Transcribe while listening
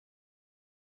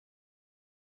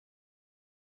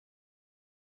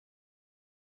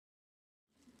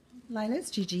Lila,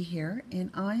 it's Gigi here, and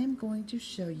I am going to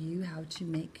show you how to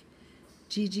make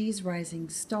Gigi's Rising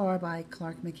Star by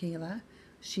Clark Michaela.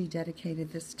 She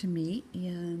dedicated this to me,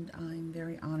 and I'm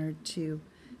very honored to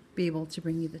be able to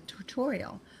bring you the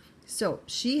tutorial. So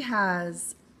she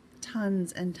has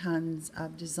tons and tons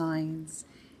of designs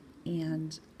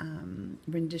and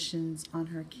renditions on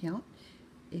her account.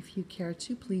 If you care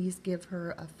to, please give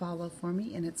her a follow for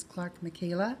me, and it's Clark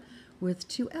Michaela with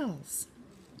 2 L's.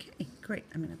 Okay, great.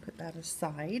 I'm going to put that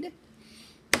aside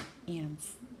and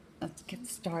let's get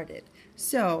started.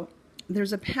 So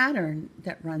there's a pattern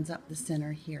that runs up the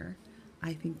center here.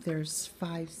 I think there's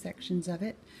 5 sections of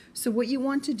it. So what you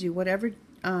want to do, whatever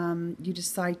you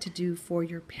decide to do for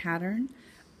your pattern,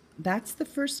 that's the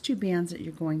first 2 bands that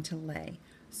you're going to lay.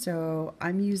 So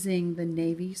I'm using the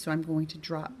navy, so I'm going to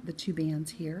drop the 2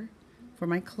 bands here for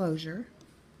my closure.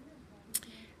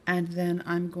 And then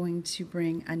I'm going to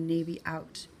bring a navy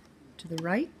out to the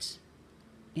right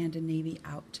and a navy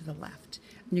out to the left.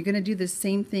 And you're going to do the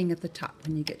same thing at the top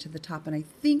when you get to the top. And I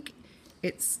think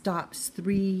it stops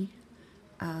 3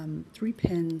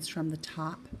 pins from the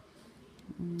top.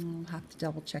 I'll have to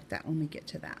double check that when we get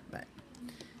to that, but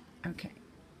okay.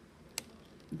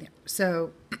 There.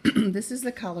 So this is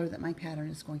the color that my pattern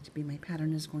is going to be. My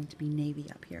pattern is going to be navy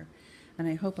up here. And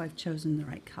I hope I've chosen the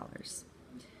right colors.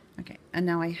 Okay, and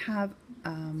now I have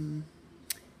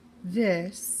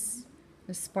this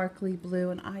sparkly blue,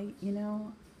 and I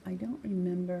don't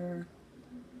remember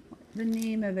what the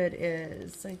name of it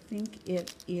is. I think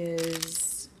it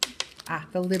is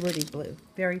the Liberty Blue.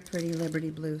 Very pretty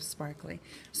Liberty Blue, sparkly.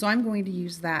 So I'm going to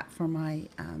use that for my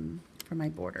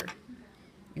border.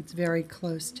 It's very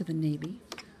close to the navy.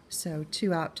 So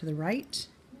 2 out to the right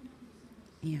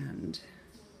and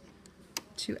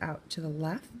 2 out to the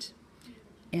left.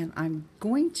 And I'm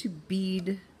going to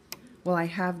bead, well, I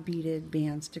have beaded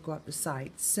bands to go up the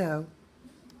sides. So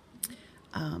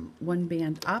 1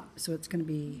 band up, so it's going to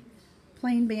be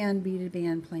plain band, beaded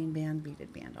band, plain band,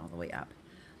 beaded band, all the way up.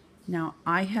 Now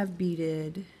I have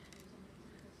beaded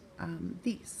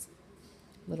these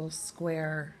little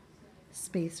square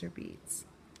spacer beads.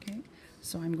 Okay,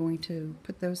 so I'm going to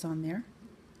put those on there.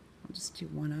 I'll just do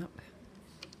 1 up.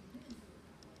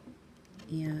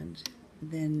 And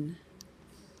then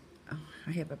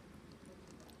I have a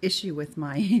issue with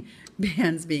my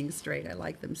bands being straight. I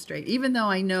like them straight, even though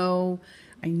I know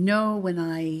when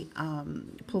I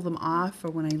pull them off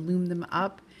or when I loom them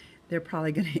up, they're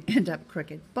probably going to end up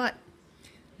crooked. But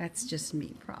that's just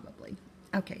me, probably.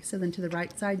 Okay, so then to the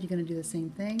right side, you're going to do the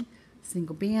same thing: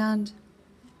 single band,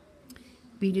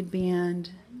 beaded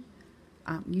band.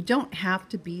 You don't have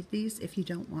to bead these if you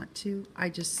don't want to. I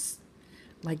just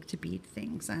like to bead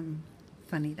things. I'm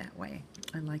funny that way.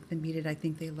 I like them beaded. I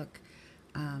think they look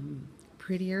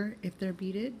prettier if they're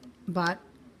beaded, but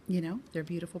you know, they're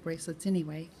beautiful bracelets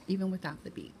anyway, even without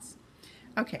the beads.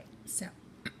 Okay, so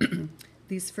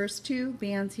these first 2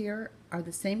 bands here are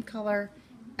the same color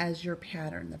as your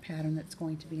pattern, the pattern that's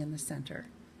going to be in the center.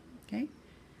 Okay,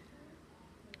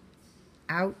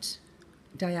 out,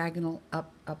 diagonal,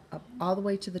 up, up, up, all the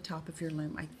way to the top of your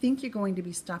loom. I think you're going to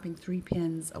be stopping 3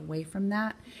 pins away from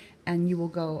that, and you will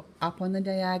go up on the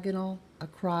diagonal,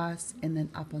 across, and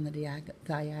then up on the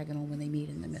diagonal when they meet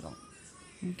in the middle.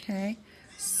 Okay,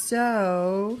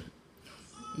 so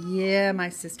yeah, my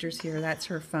sister's here. That's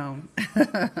her phone.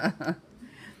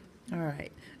 All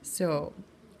right, so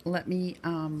let me,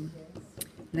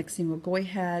 next thing, we'll go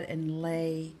ahead and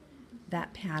lay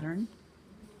that pattern.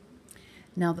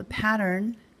 Now the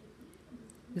pattern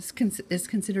is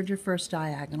considered your first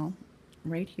diagonal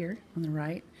right here on the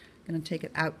right. I'm going to take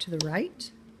it out to the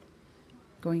right,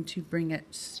 going to bring it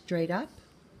straight up,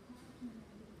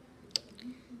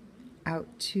 out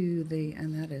to the,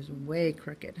 and that is way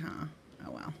crooked, huh?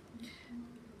 Oh well.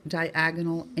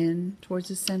 Diagonal in towards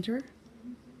the center.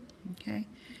 Okay.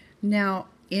 Now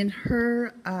in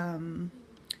her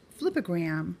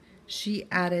flipogram, she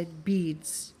added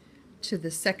beads to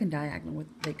the second diagonal.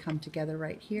 They come together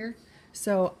right here.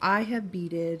 So I have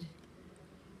beaded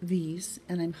these,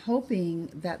 and I'm hoping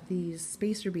that these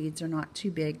spacer beads are not too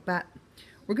big, but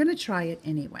we're going to try it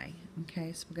anyway.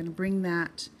 Okay, so we're going to bring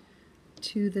that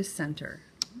to the center.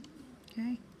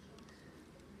 Okay,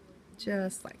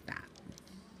 just like that.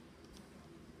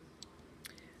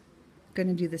 Going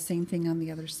to do the same thing on the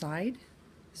other side.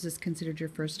 This is considered your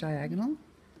first diagonal.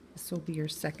 This will be your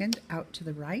second out to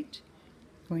the right.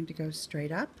 Going to go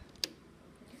straight up,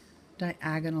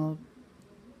 diagonal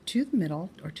to the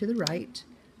middle or to the right,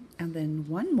 and then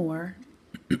 1 more,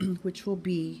 which will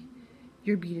be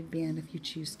your beaded band if you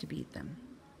choose to bead them.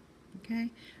 Okay,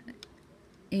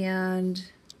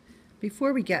 and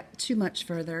before we get too much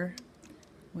further,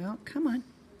 well, come on.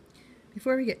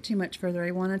 Before we get too much further,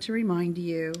 I wanted to remind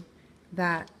you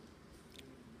that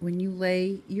when you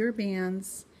lay your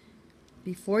bands,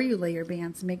 before you lay your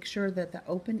bands, make sure that the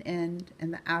open end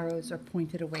and the arrows are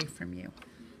pointed away from you.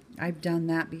 I've done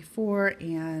that before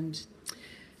and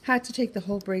had to take the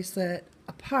whole bracelet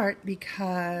apart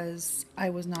because I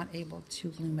was not able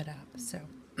to loom it up. So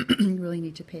you really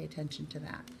need to pay attention to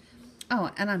that.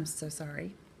 Oh, and I'm so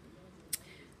sorry.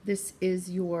 This is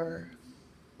your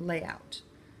layout.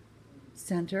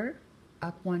 Center,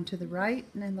 up one to the right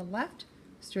and then the left,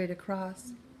 straight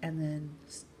across, and then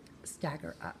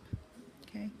stagger up.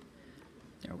 Okay,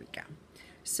 there we go.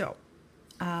 So,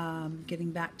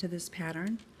 getting back to this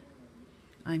pattern,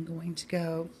 I'm going to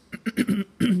go,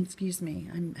 excuse me,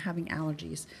 I'm having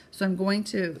allergies. So I'm going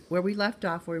to, where we left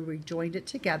off, where we joined it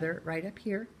together, right up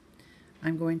here,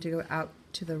 I'm going to go out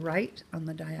to the right on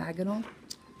the diagonal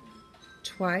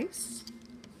twice.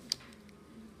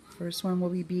 First one will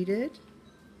be beaded.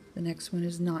 The next one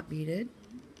is not beaded.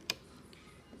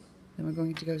 Then we're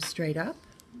going to go straight up.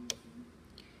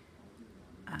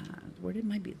 Where did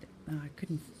my bead? I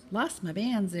couldn't, lost my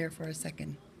bands there for a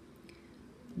second.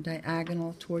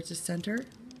 Diagonal towards the center.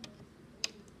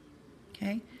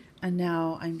 Okay, and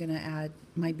now I'm going to add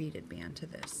my beaded band to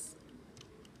this.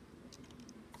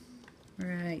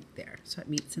 Right there, so it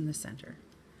meets in the center.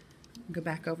 Go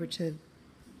back over to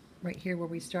right here where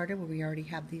we started, where we already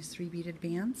have these 3 beaded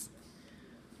bands.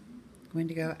 Going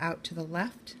to go out to the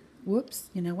left. Whoops,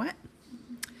 you know what?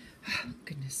 Oh,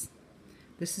 goodness.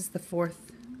 This is the 4th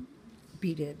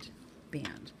beaded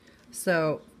band.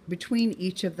 So between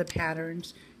each of the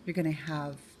patterns, you're going to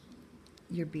have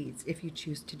your beads if you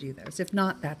choose to do those. If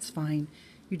not, that's fine.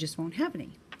 You just won't have any.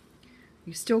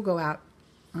 You still go out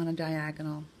on a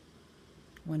diagonal.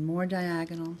 One more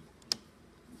diagonal.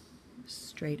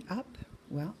 Straight up.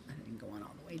 Well, I didn't go on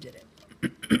all the way, did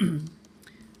it?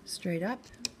 Straight up.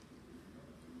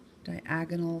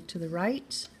 Diagonal to the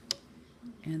right.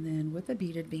 And then with a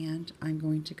beaded band, I'm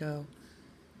going to go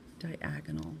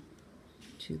diagonal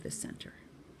to the center.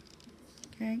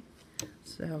 Okay,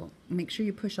 so make sure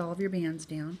you push all of your bands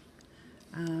down.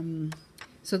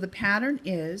 So the pattern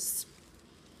is,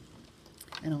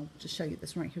 and I'll just show you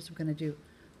this right here. So we're going to do,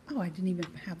 oh, I didn't even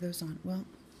have those on. Well,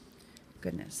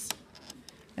 goodness,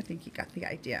 I think you got the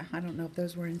idea. I don't know if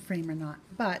those were in frame or not,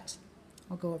 but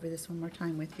I'll go over this one more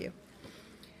time with you.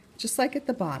 Just like at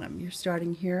the bottom, you're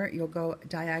starting here, you'll go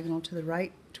diagonal to the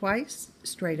right twice,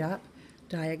 straight up,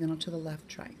 diagonal to the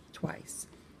left twice.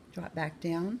 Drop back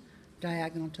down,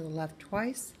 diagonal to the left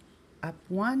twice, up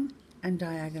one, and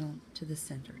diagonal to the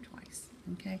center twice.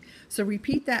 Okay, so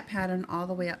repeat that pattern all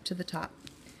the way up to the top.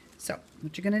 So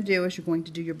what you're going to do is you're going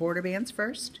to do your border bands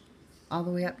first, all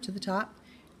the way up to the top,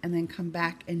 and then come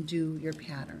back and do your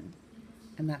pattern.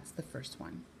 And that's the first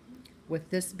one.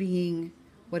 With this being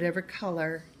whatever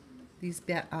color, these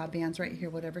bands right here,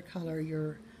 whatever color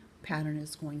your pattern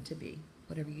is going to be,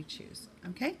 whatever you choose.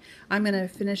 Okay, I'm going to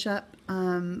finish up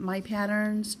my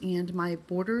patterns and my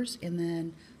borders and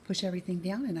then push everything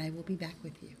down, and I will be back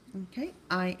with you. Okay,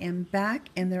 I am back,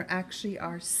 and there actually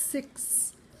are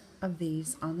 6 of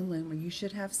these on the loom, or you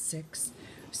should have 6.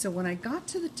 So when I got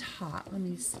to the top, let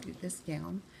me scoot this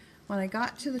down. When I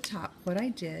got to the top, what I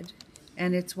did,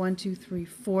 and it's 1, 2, 3,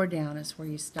 4 down is where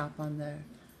you stop on the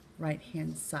right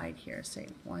hand side here. Say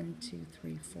 1, 2,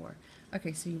 3, 4.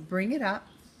 Okay, so you bring it up,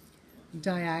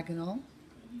 diagonal,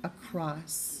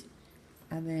 across,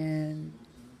 and then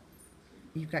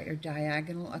you've got your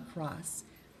diagonal across.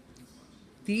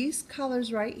 These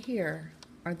colors right here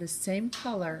are the same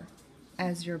color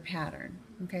as your pattern.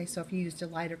 Okay, so if you used a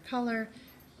lighter color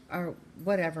or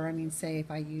whatever, I mean, say if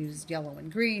I used yellow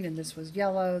and green and this was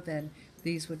yellow, then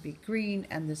these would be green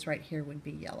and this right here would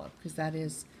be yellow, because that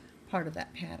is part of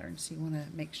that pattern. So you want to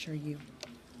make sure you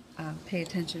pay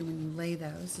attention when you lay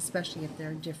those, especially if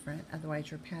they're different.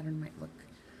 Otherwise your pattern might look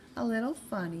a little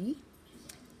funny.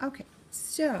 Okay,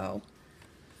 so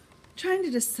trying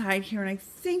to decide here, and I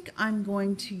think I'm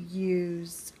going to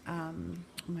use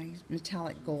my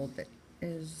metallic gold that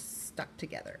is stuck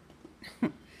together.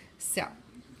 So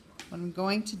what I'm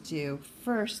going to do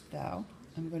first, though,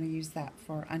 I'm going to use that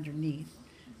for underneath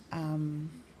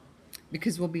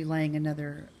because we'll be laying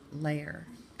another layer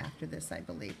after this, I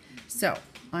believe. So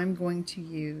I'm going to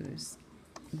use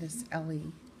this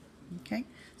LE. Okay,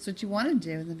 so what you want to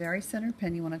do in the very center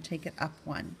pin, you want to take it up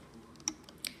one.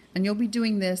 And you'll be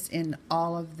doing this in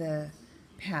all of the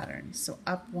patterns. So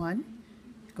up one,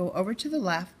 go over to the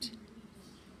left,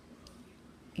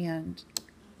 and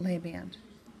lay a band.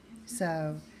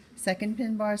 So second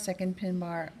pin bar, second pin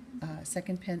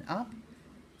up,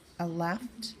 a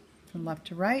left, from left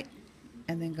to right,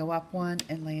 and then go up one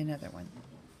and lay another one,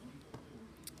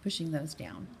 pushing those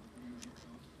down.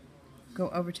 Go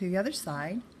over to the other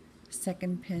side,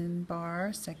 second pin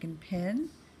bar, second pin,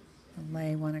 and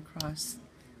lay one across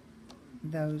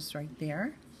those right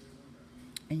there,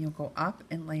 and you'll go up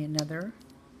and lay another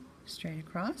straight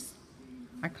across.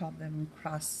 I call them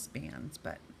cross bands,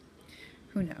 but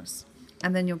who knows.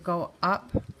 And then you'll go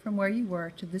up from where you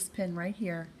were to this pin right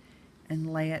here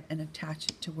and lay it and attach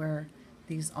it to where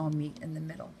these all meet in the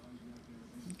middle.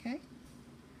 Okay?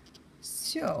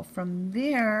 So from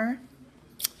there,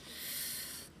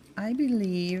 I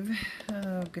believe,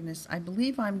 oh goodness, I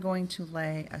believe I'm going to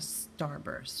lay a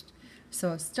starburst. So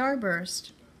a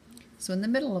starburst, so in the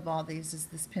middle of all these is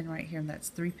this pin right here, and that's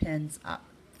 3 pins up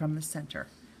from the center.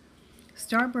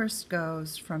 Starburst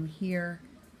goes from here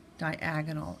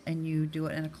diagonal, and you do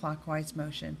it in a clockwise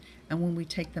motion. And when we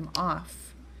take them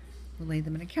off, we lay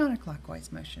them in a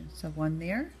counterclockwise motion. So one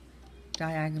there,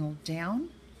 diagonal down,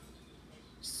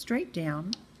 straight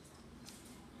down,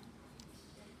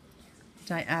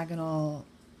 diagonal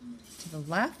to the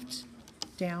left,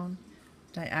 down,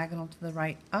 diagonal to the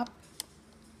right, up,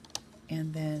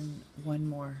 and then one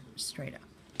more straight up.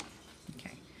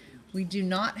 Okay. We do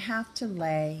not have to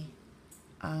lay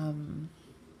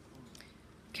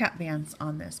cap bands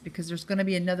on this because there's going to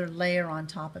be another layer on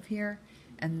top of here,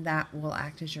 and that will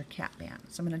act as your cap band.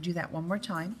 So I'm going to do that one more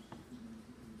time.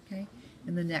 Okay.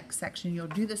 In the next section, you'll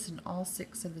do this in all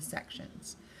 6 of the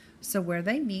sections. So where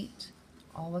they meet,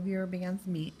 all of your bands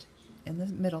meet in the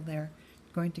middle there,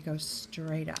 you're going to go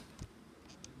straight up.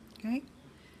 Okay?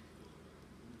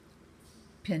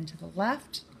 Pin to the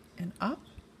left and up.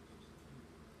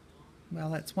 Well,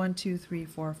 that's 1, 2, 3,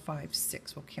 4, 5,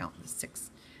 6. We'll count the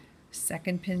 6.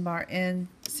 Second pin bar in,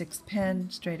 6th pin,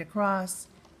 straight across,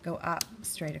 go up,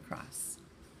 straight across.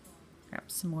 Grab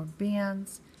some more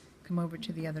bands, come over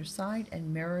to the other side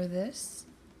and mirror this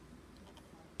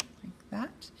like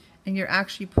that. And you're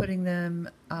actually putting them,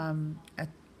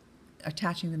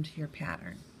 attaching them to your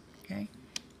pattern, okay?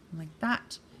 Like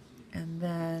that. And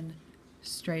then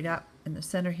straight up in the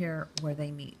center here where they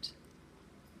meet.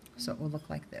 So it will look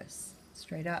like this.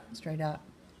 Straight up,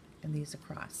 and these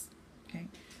across, okay?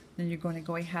 Then you're going to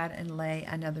go ahead and lay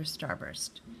another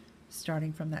starburst,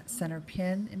 starting from that center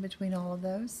pin in between all of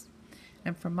those.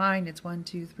 And for mine, it's 1,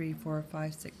 2, 3, 4,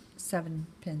 5, 6, 7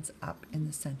 pins up in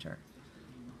the center.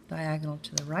 Diagonal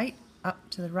to the right, up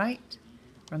to the right,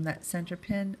 from that center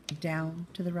pin down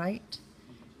to the right.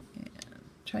 And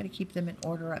try to keep them in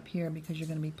order up here because you're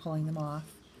going to be pulling them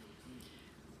off.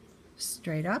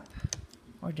 Straight up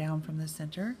or down from the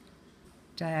center.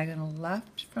 Diagonal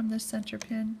left from the center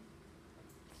pin,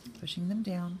 pushing them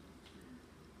down.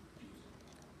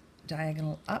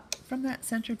 Diagonal up from that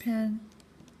center pin,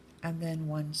 and then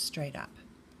one straight up.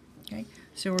 Okay,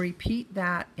 so we'll repeat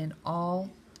that in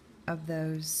all of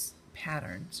those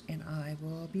patterns, and I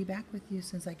will be back with you as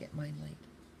soon as I get mine laid.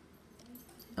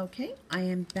 Okay, I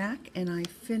am back, and I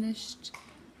finished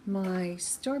my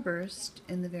starburst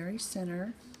in the very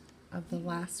center of the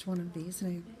last one of these,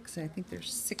 and I think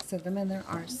there's 6 of them, and there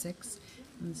are 6,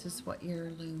 and this is what your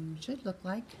loom should look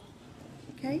like.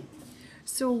 Okay,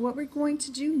 so what we're going to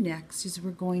do next is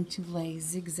we're going to lay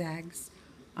zigzags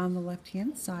on the left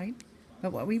hand side,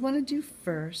 but what we want to do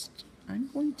first, I'm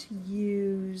going to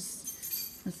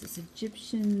use, this is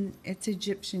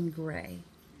Egyptian gray,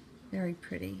 very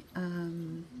pretty.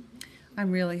 I'm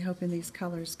really hoping these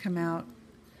colors come out.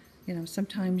 You know,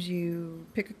 sometimes you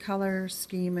pick a color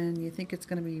scheme and you think it's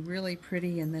going to be really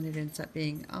pretty, and then it ends up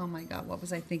being, oh my God, what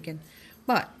was I thinking?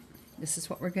 But this is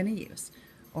what we're going to use,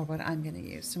 or what I'm going to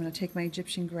use. So I'm going to take my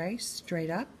Egyptian gray straight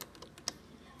up,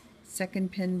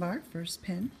 second pin bar, first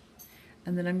pin,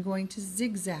 and then I'm going to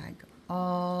zigzag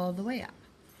all the way up,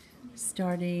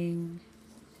 starting,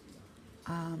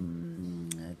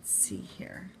 let's see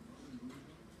here,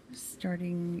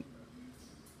 starting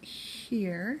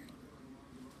here.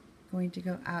 Going to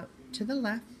go out to the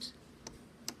left,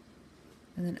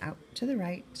 and then out to the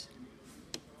right,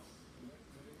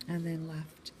 and then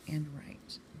left and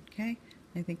right. Okay,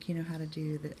 I think you know how to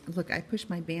do that. Look, I push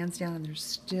my bands down and they're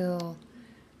still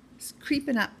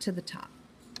creeping up to the top.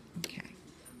 Okay,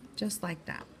 just like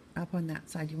that. Up on that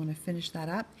side, you want to finish that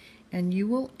up, and you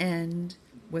will end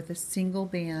with a single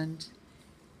band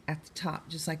at the top.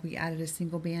 Just like we added a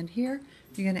single band here,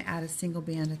 you're going to add a single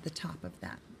band at the top of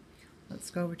that. Let's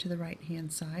go over to the right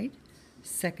hand side.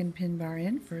 Second pin bar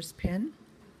in, first pin,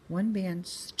 one band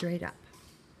straight up.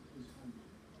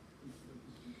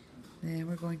 Then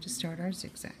we're going to start our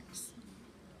zigzags.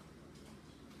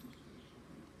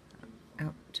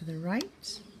 Out to the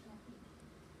right,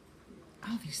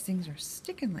 Oh, these things are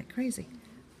sticking like crazy.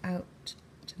 Out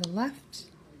to the left,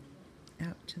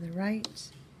 out to the right,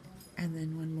 and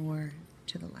then one more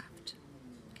to the left.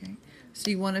 Okay, so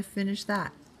you want to finish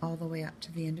that all the way up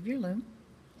to the end of your loom.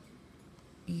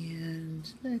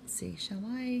 And let's see, shall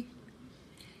I?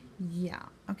 Yeah,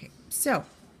 okay. So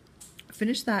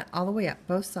finish that all the way up,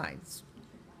 both sides,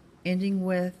 ending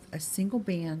with a single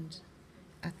band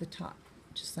at the top,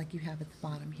 just like you have at the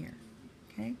bottom here.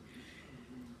 Okay.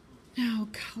 Now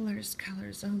colors,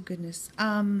 colors. Oh goodness.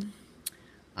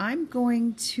 I'm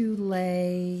going to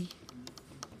lay.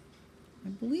 I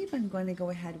believe I'm going to go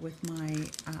ahead with my.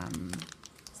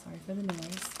 Sorry for the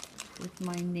noise. With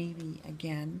my navy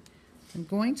again. I'm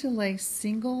going to lay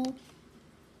single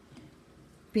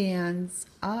bands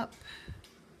up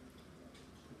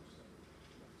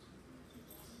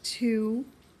to.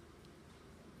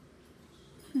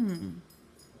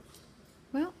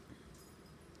 Well,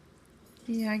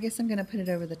 yeah, I guess I'm going to put it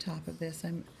over the top of this.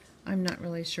 I'm not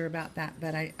really sure about that,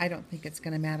 but I don't think it's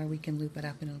going to matter. We can loop it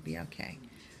up and it'll be okay.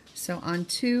 So on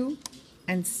 2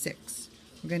 and 6,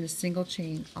 we're going to single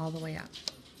chain all the way up.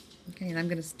 Okay, and I'm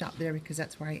going to stop there because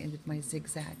that's where I ended my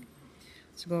zigzag.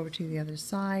 So go over to the other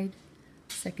side,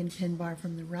 second pin bar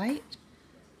from the right,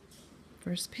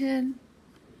 first pin,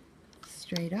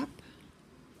 straight up.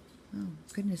 Oh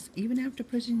goodness, even after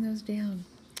pushing those down,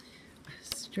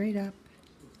 straight up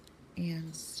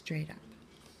and straight up.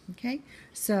 Okay,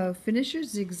 so finish your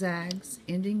zigzags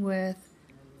ending with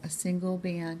a single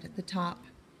band at the top,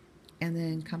 and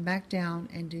then come back down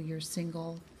and do your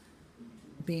single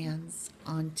bands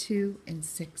on 2 and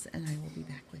 6, and I will be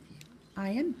back with you. I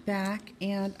am back,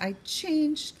 and I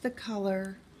changed the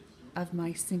color of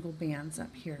my single bands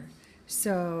up here.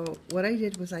 So what I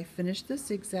did was I finished the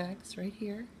zigzags right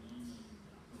here,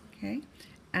 okay,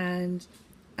 and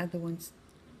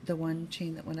the one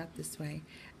chain that went up this way,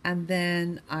 and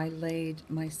then I laid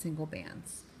my single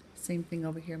bands. Same thing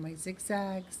over here, my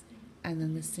zigzags, and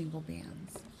then the single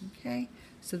bands. Okay,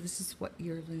 so this is what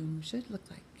your loom should look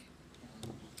like.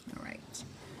 All right,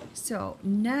 so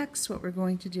next what we're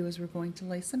going to do is we're going to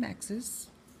lay some X's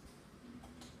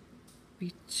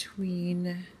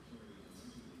between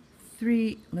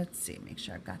 3, let's see, make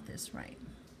sure I've got this right,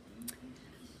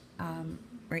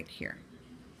 right here,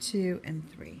 2 and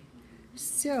 3.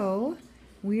 So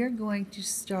we are going to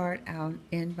start out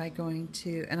in by going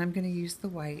to, and I'm going to use the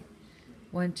white,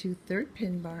 1, 2, third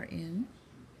pin bar in,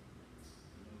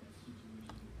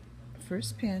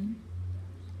 first pin,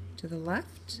 to the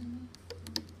left,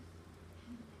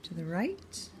 to the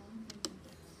right,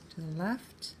 to the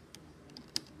left,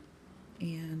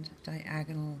 and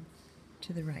diagonal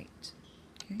to the right.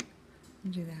 Okay,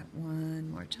 I'll do that one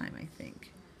more time, I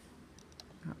think.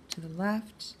 Up to the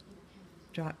left,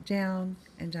 drop down,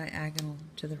 and diagonal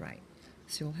to the right.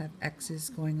 So you'll have X's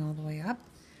going all the way up.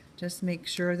 Just make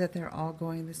sure that they're all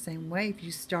going the same way. If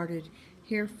you started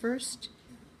here first,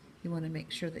 you want to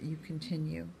make sure that you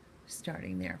continue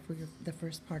starting there for the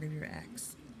first part of your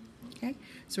X. Okay,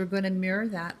 so we're going to mirror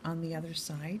that on the other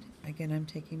side. Again, I'm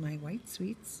taking my white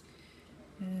sweets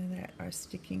that are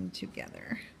sticking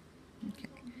together. Okay,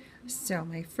 so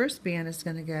my first band is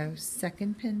going to go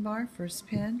second pin bar, first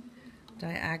pin,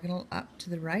 diagonal up to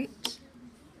the right,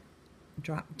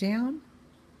 drop down.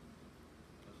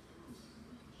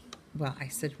 Well, I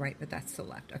said right, but that's the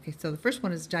left. Okay, so the first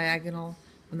one is diagonal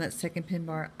on that second pin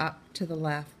bar up to the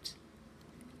left,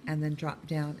 and then drop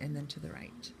down and then to the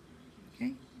right.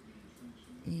 Okay,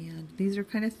 and these are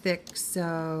kind of thick,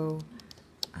 so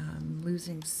I'm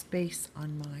losing space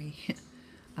on my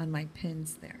on my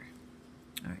pins there.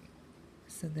 All right,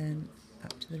 so then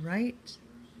up to the right,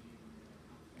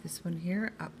 this one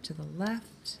here up to the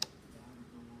left.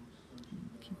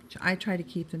 I try to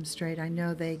keep them straight. I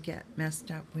know they get messed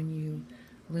up when you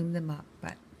loom them up,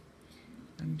 but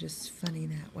I'm just funny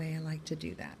that way. I like to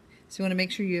do that. So you want to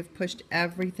make sure you have pushed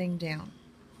everything down.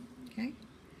 Okay,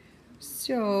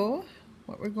 so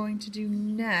what we're going to do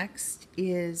next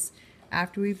is,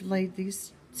 after we've laid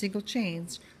these single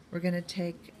chains, we're going to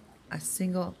take a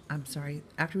single,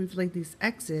 after we've laid these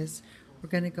X's, we're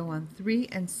going to go on 3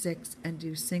 and 6 and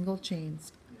do single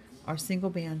chains or single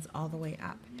bands all the way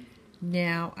up.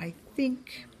 Now I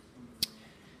think,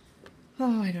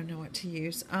 I don't know what to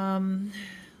use.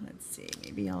 Let's see,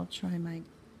 maybe I'll try my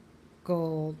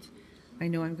gold. I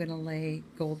know I'm going to lay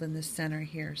gold in the center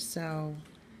here, so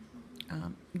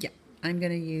yeah, I'm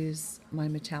going to use my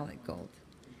metallic gold.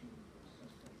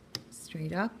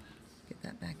 Straight up, get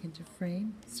that back into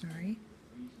frame, sorry.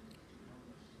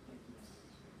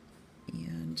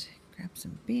 And grab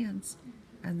some bands,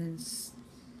 and then,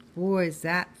 boy, is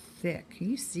that thick. Can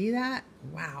you see that?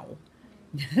 Wow.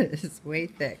 It's way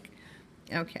thick.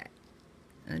 Okay,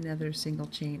 another single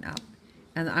chain up.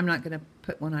 And I'm not going to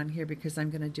put one on here because I'm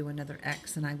going to do another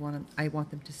X, and I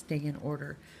want them to stay in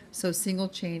order. So single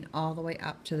chain all the way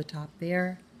up to the top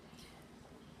there.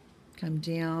 Come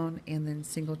down and then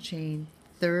single chain,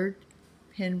 third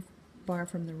pin bar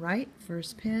from the right,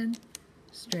 first pin,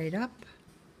 straight up,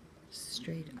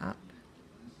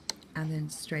 and then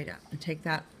straight up. And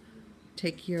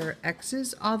take your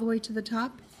X's all the way to the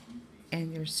top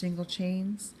and your single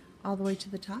chains all the way to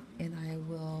the top, and I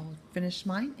will finish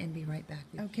mine and be right back.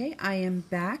 Okay, I am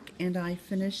back, and I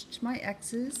finished my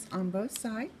X's on both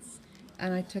sides,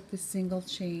 and I took the single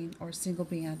chain or single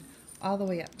band all the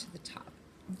way up to the top.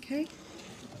 Okay,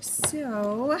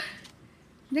 so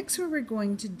next what we're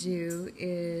going to do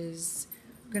is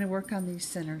we're going to work on these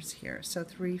centers here. So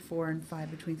 3, 4, and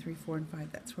 5, between 3, 4, and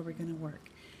 5, that's where we're going to work.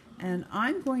 And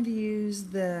I'm going to use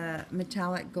the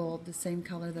metallic gold, the same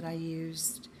color that I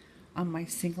used on my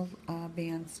single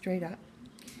band straight up.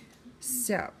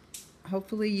 So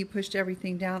hopefully you pushed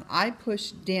everything down. I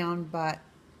pushed down, but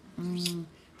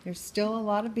there's still a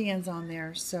lot of bands on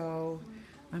there, so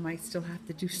I might still have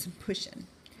to do some pushing.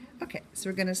 Okay, so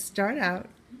we're going to start out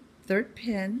third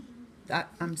pin.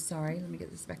 I'm sorry, let me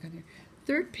get this back on here.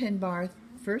 Third pin bar,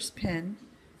 first pin,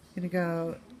 going to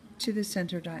go to the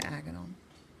center diagonal.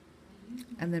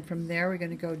 And then from there we're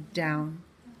going to go down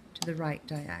to the right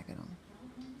diagonal.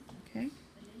 Okay?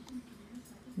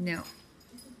 Now,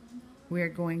 we're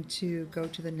going to go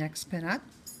to the next pin up.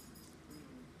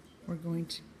 We're going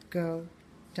to go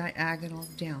diagonal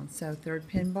down. So third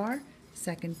pin bar,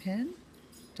 second pin,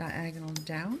 diagonal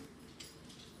down,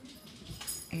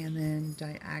 and then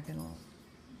diagonal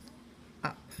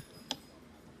up.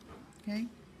 Okay?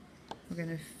 We're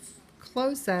going to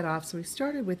close that off. So we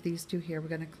started with these two here. We're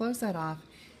going to close that off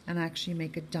and actually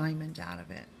make a diamond out of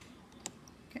it.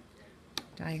 Okay.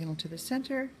 Diagonal to the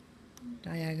center,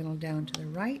 diagonal down to the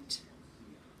right.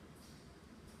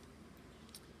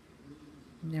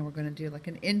 Now we're going to do like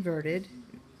an inverted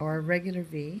or a regular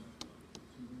V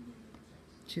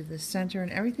to the center,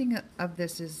 and everything of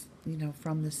this is, you know,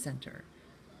 from the center.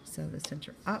 So the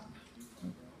center up.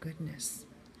 Oh, goodness.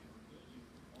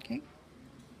 Okay.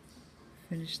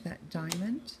 Finish that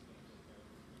diamond.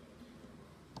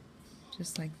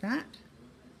 Just like that.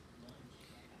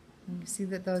 And you see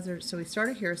that those are, so we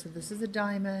started here, so this is a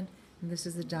diamond, and this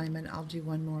is a diamond. I'll do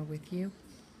one more with you.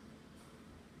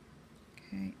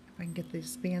 Okay, if I can get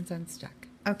these bands unstuck.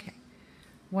 Okay.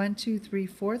 1, 2, 3,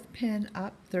 fourth pin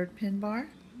up, third pin bar,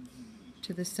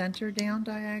 to the center down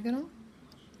diagonal,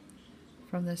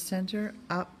 from the center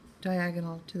up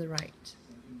diagonal to the right.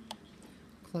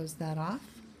 Close that off.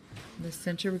 In the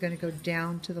center we're going to go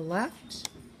down to the left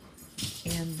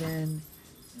and then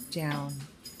down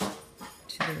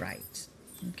to the right.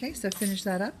 Okay, so finish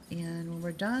that up, and when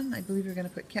we're done, I believe we're going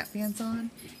to put cap bands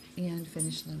on and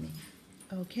finish limbing.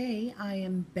 Okay, I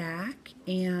am back,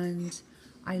 and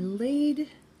I laid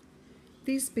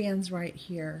these bands right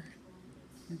here.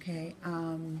 Okay,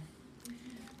 I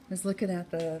was looking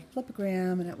at the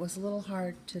flipogram, and it was a little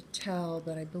hard to tell,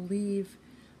 but I believe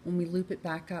when we loop it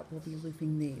back up, we'll be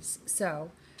looping these. So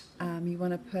you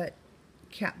want to put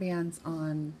cap bands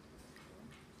on,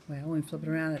 well, when we flip it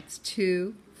around, it's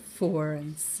 2, 4,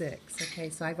 and 6. Okay,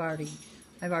 so I've already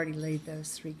laid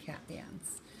those 3 cap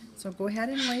bands. So go ahead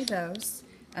and lay those,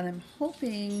 and I'm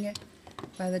hoping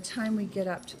by the time we get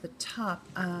up to the top,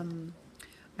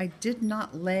 I did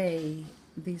not lay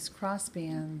these cross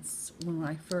bands when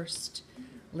I first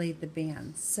laid the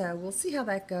bands. So we'll see how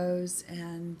that goes,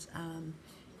 and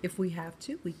if we have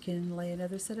to, we can lay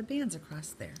another set of bands across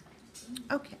there.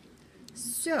 Okay,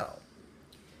 so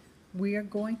we are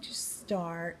going to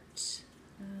start,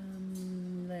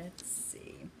 let's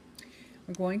see,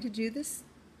 we're going to do this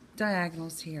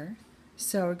diagonals here.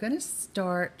 So we're going to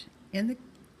start in the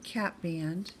cap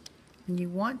band, and you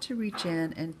want to reach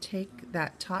in and take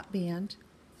that top band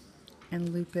and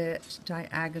loop it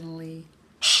diagonally,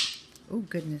 oh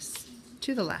goodness,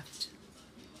 to the left.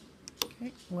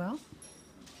 Okay, well,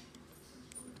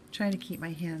 trying to keep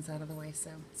my hands out of the way,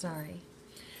 so sorry.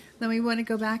 Then we want to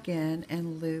go back in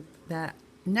and loop that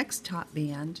next top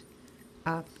band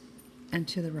up and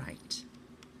to the right.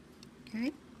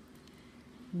 Okay.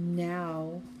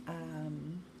 Now,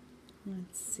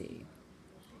 let's see.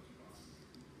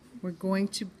 We're going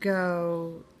to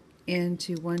go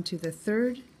into the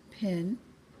third pin,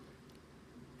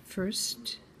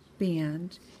 first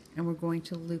band, and we're going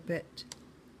to loop it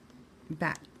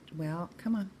back. Well,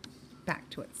 come on. Back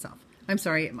to itself. I'm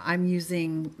sorry, I'm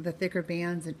using the thicker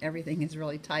bands and everything is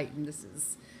really tight and this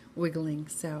is wiggling,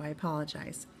 so I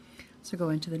apologize. So go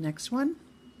into the next one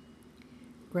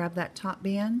grab that top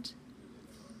band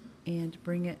and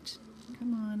bring it,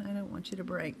 come on, I don't want you to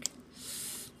break.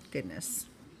 Goodness.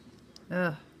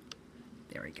 Ugh.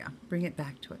 There we go. Bring it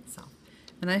back to itself.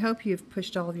 And I hope you've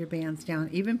pushed all of your bands down.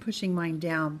 Even pushing mine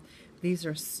down, these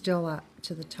are still up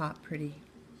to the top pretty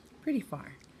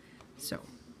far. So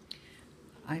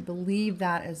I believe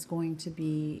that is going to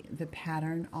be the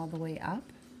pattern all the way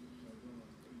up.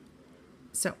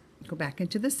 So go back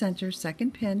into the center,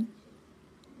 second pin.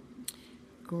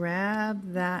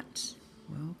 Grab that,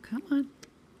 well, come on.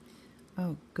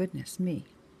 Oh, goodness me.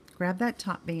 Grab that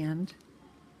top band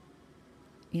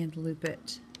and loop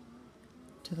it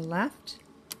to the left.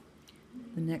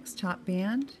 The next top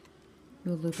band,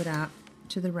 you'll loop it out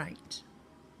to the right.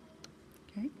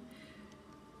 Okay.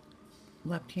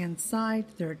 Left hand side,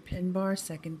 third pin bar,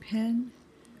 second pin.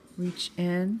 Reach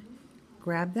in,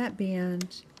 grab that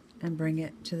band, and bring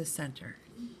it to the center.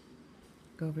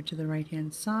 Go over to the right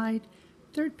hand side,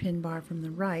 third pin bar from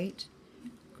the right.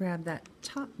 Grab that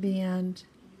top band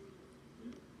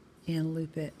and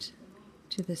loop it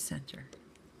to the center.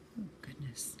 Oh,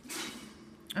 goodness.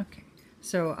 Okay,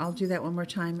 so I'll do that one more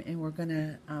time, and we're going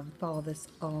to follow this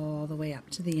all the way up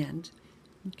to the end.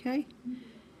 Okay?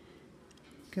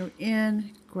 Go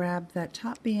in, grab that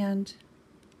top band.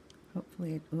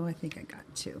 Hopefully, oh, I think I got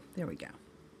two. There we go.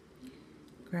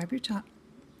 Grab your top.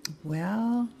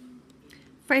 Well,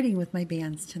 fighting with my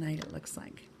bands tonight, it looks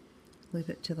like. Loop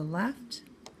it to the left.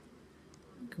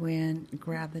 Go in,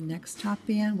 grab the next top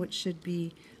band, which should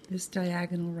be this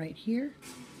diagonal right here,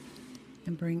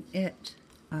 and bring it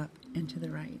up and to the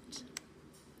right.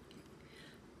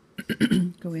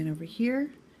 Go in over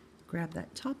here, grab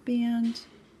that top band.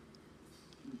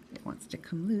 It wants to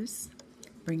come loose.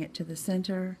 Bring it to the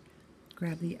center,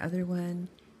 grab the other one,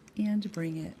 and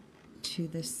bring it to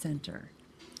the center.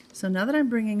 So now that I'm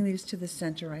bringing these to the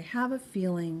center, I have a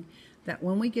feeling that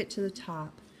when we get to the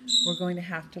top, we're going to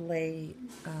have to lay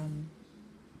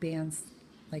bands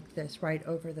like this right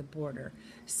over the border.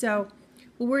 So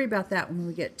we'll worry about that when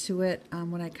we get to it.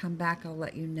 When I come back, I'll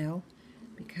let you know,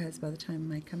 because by the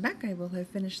time I come back, I will have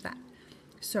finished that.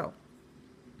 So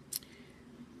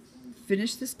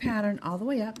finish this pattern all the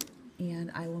way up,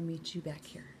 and I will meet you back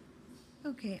here.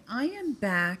 Okay, I am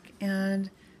back,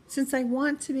 and since I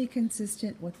want to be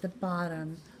consistent with the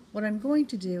bottom, what I'm going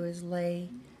to do is lay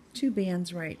two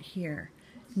bands right here.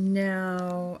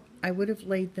 Now, I would have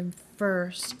laid them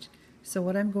first, so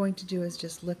what I'm going to do is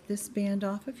just lift this band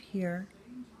off of here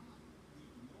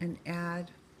and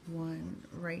add one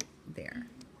right there.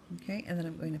 Okay, and then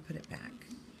I'm going to put it back.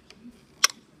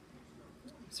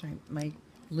 Sorry, my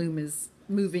loom is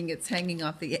moving. It's hanging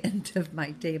off the end of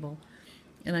my table.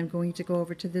 And I'm going to go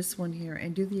over to this one here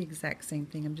and do the exact same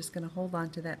thing. I'm just going to hold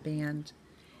on to that band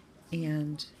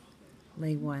and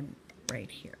lay one right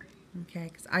here. Okay,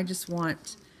 because I just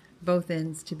want both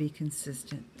ends to be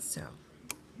consistent. So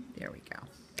there we go.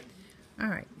 All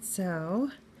right,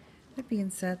 so that being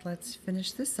said, let's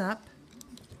finish this up.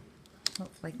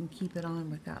 Hopefully I can keep it on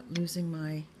without losing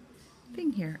my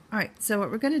thing here. All right, so what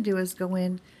we're going to do is go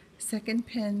in second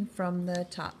pin from the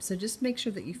top. So just make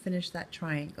sure that you finish that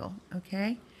triangle,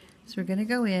 okay? So we're going to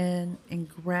go in and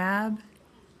grab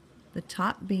the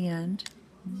top band.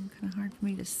 Kind of hard for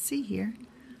me to see here.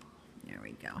 There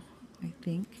we go, I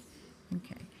think.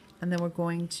 Okay, and then we're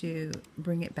going to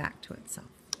bring it back to itself.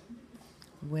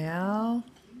 Well,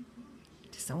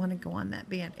 just don't want to go on that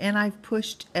band. And I've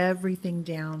pushed everything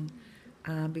down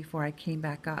before I came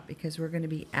back up, because we're going to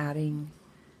be adding,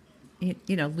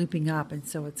 you know, looping up, and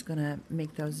so it's going to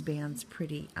make those bands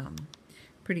pretty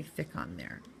thick on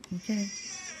there. Okay,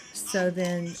 so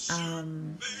then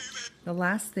the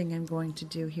last thing I'm going to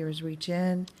do here is reach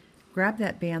in, grab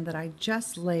that band that I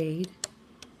just laid,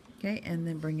 okay, and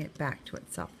then bring it back to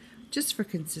itself, just for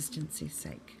consistency's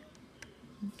sake.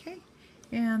 Okay,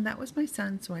 and that was my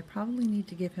son, so I probably need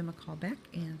to give him a call back,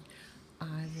 and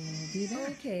I will do that.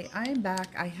 Okay, I am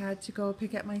back. I had to go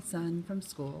pick up my son from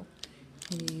school.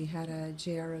 He had a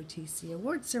JROTC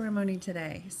award ceremony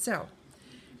today. So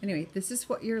anyway, this is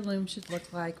what your loom should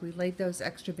look like. We laid those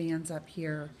extra bands up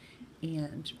here,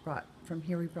 and from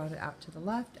here we brought it out to the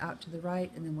left, out to the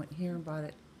right, and then went here and brought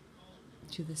it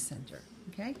to the center.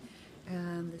 Okay,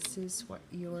 and this is what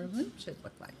your loom should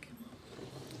look like.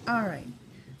 All right,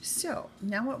 so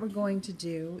now what we're going to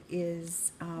do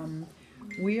is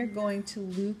we are going to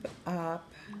loop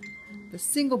up the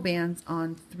single bands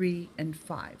on 3 and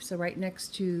 5. So right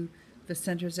next to the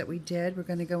centers that we did, we're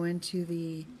going to go into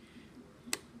the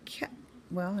cat.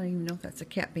 Well, I don't even know if that's a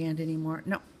cat band anymore.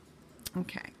 No.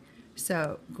 Okay.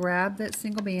 So grab that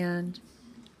single band,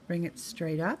 bring it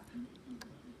straight up,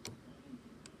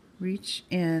 reach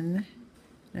in,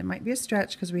 It might be a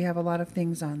stretch because we have a lot of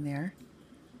things on there.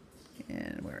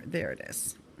 And there it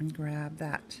is. And grab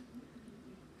that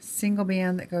single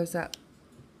band that goes up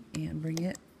and bring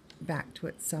it back to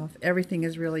itself. Everything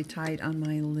is really tight on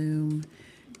my loom.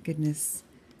 Goodness.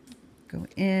 Go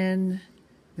in,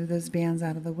 move those bands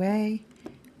out of the way,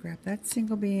 grab that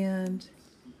single band,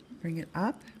 bring it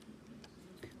up.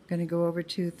 I'm going to go over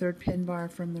to third pin bar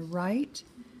from the right,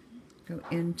 go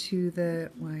into the,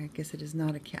 well, I guess it is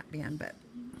not a cap band, but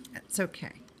that's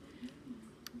okay.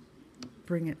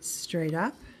 Bring it straight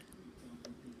up,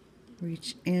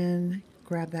 reach in,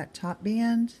 grab that top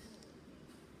band,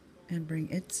 and bring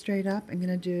it straight up. I'm going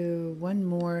to do one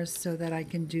more so that I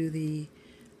can do the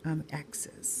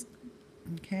X's.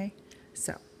 Okay,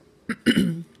 so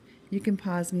you can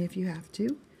pause me if you have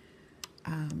to.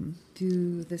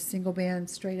 Do the single band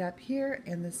straight up here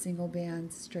and the single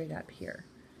band straight up here.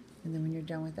 And then when you're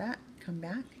done with that, come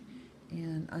back.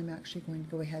 And I'm actually going to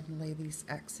go ahead and lay these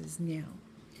X's now.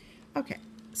 Okay,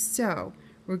 so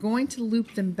we're going to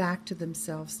loop them back to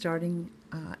themselves starting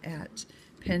at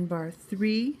pin bar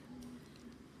 3,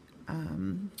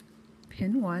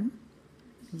 pin 1,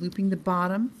 looping the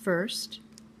bottom first.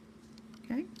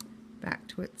 Okay, back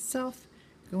to itself,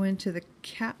 go into the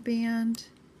cap band,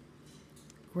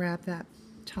 grab that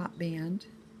top band,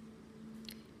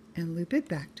 and loop it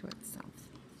back to itself.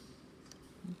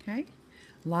 Okay,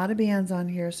 a lot of bands on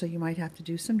here, so you might have to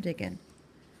do some digging.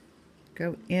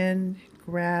 Go in,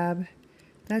 grab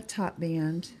that top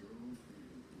band.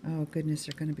 Oh goodness,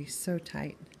 they're going to be so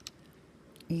tight.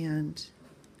 And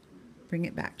bring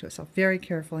it back to itself. Very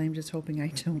carefully, I'm just hoping I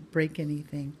don't break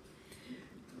anything.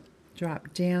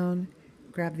 Drop down,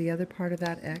 grab the other part of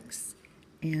that X,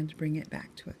 and bring it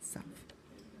back to itself.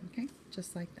 Okay,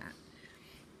 just like that.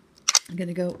 I'm going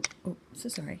to go, oh, so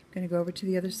sorry. I'm going to go over to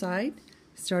the other side,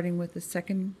 starting with the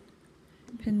second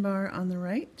pin bar on the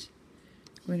right.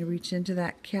 I'm going to reach into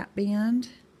that cap band,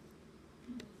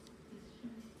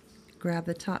 grab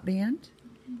the top band,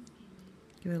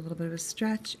 give it a little bit of a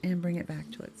stretch, and bring it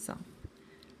back to itself.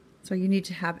 So you need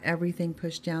to have everything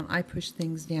pushed down. I push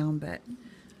things down, but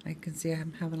I can see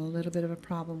I'm having a little bit of a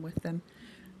problem with them.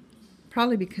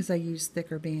 Probably because I use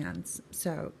thicker bands.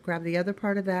 So grab the other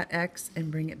part of that X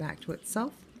and bring it back to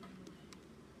itself.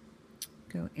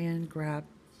 Go and grab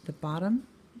the bottom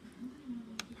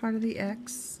part of the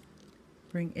X,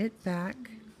 bring it back,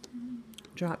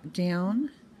 drop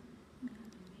down,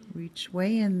 reach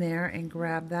way in there and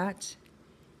grab that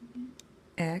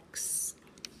X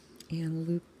and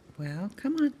loop, well,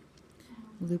 come on,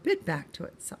 loop it back to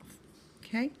itself.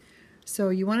 Okay, so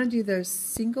you want to do those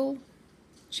single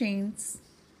chains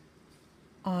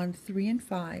on 3 and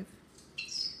 5,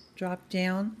 drop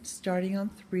down starting on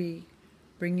 3,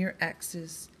 bring your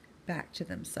X's back to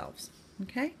themselves.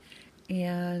 Okay,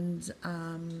 and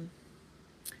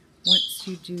once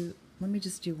you do, let me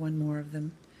just do one more of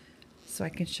them so I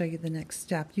can show you the next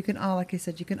step. You can like I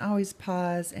said, you can always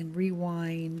pause and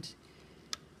rewind.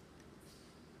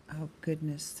 Oh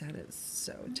goodness, that is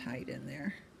so tight in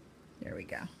there. There we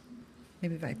go.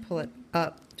 Maybe if I pull it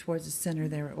up towards the center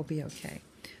there, it will be okay.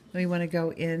 Then we want to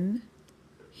go in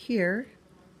here,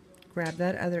 grab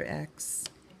that other X,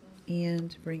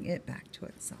 and bring it back to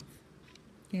itself.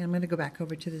 Okay, I'm going to go back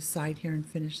over to this side here and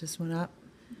finish this one up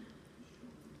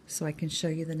so I can show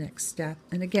you the next step.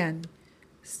 And again,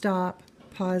 stop,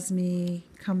 pause me,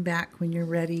 come back when you're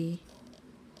ready.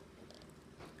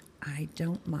 I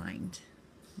don't mind.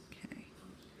 Okay,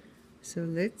 so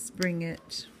let's bring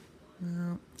it,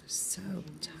 well, so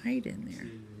tight in there,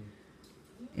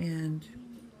 and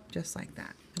just like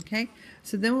that. Okay,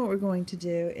 so then what we're going to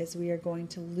do is we are going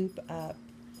to loop up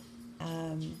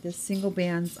the single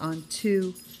bands on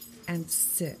 2 and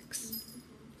 6.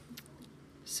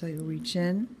 So you'll reach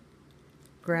in,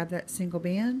 grab that single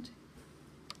band,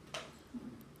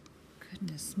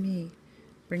 goodness me,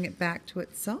 bring it back to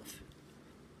itself,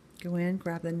 go in,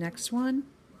 grab the next one,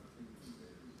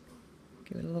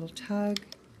 give it a little tug,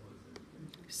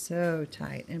 so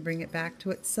tight, and bring it back to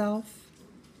itself.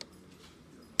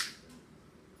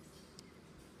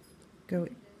 Go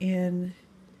in,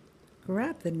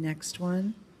 grab the next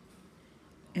one,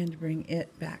 and bring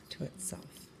it back to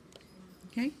itself.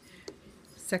 Okay,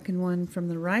 second one from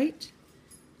the right,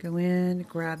 go in,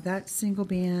 grab that single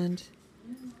band,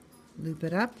 loop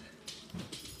it up,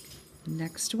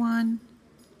 next one,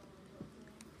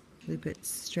 loop it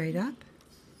straight up,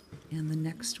 and the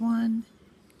next one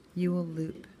you will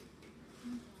loop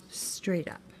straight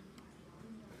up.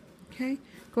 Okay,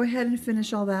 go ahead and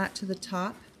finish all that to the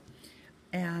top,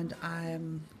 and I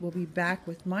will be back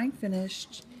with mine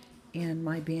finished and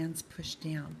my bands pushed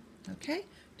down. Okay,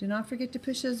 do not forget to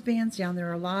push those bands down. There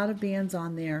are a lot of bands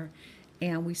on there,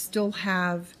 and we still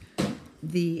have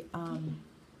the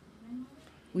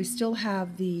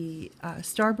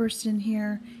starburst in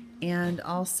here, and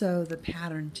also the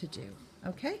pattern to do.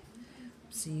 Okay,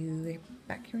 see you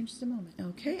back here in just a moment.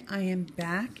 Okay, I am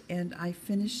back, and I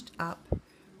finished up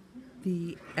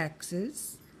the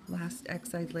X's. Last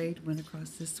X I laid went across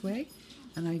this way,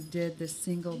 and I did the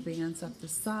single bands up the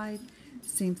side.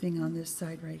 Same thing on this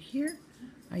side right here.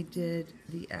 I did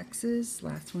the X's,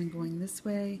 last one going this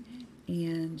way,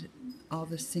 and all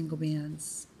the single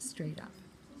bands straight up.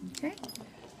 Okay,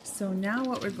 so now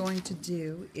what we're going to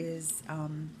do is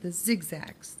the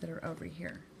zigzags that are over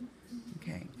here.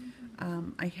 Okay,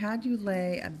 I had you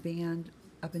lay a band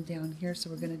up and down here, so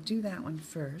we're going to do that one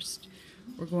first.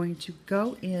 We're going to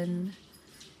go in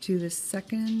to the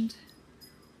second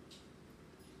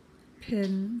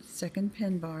pin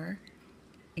bar,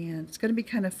 and it's going to be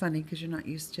kind of funny because you're not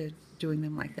used to doing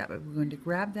them like that, but we're going to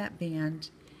grab that band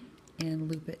and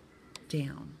loop it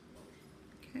down.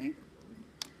 Okay.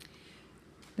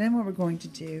 Then what we're going to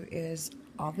do is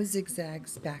all the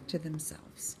zigzags back to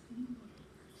themselves.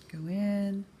 Go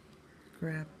in,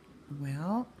 grab,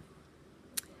 well,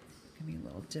 it's going to be a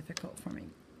little difficult for me.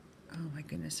 Oh my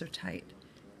goodness, they're tight.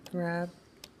 Grab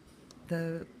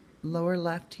the lower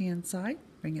left-hand side,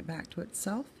 bring it back to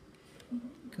itself.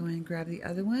 Go in and grab the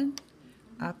other one,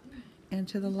 up and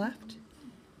to the left.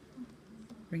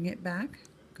 Bring it back,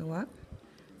 go up.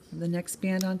 The next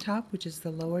band on top, which is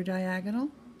the lower diagonal,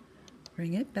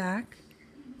 bring it back.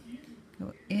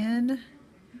 Go in,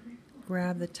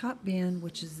 grab the top band,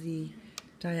 which is the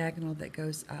diagonal that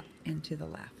goes up and to the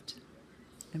left,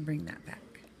 and bring that back.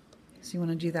 So you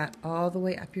want to do that all the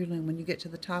way up your loom. When you get to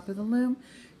the top of the loom,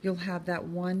 you'll have that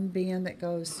one band that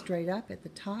goes straight up at the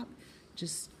top.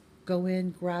 Just go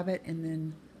in, grab it, and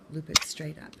then loop it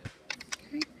straight up.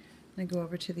 Okay, then go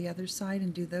over to the other side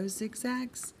and do those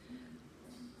zigzags.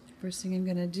 First thing I'm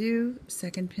going to do,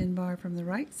 second pin bar from the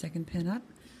right, second pin up.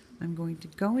 I'm going to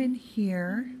go in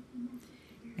here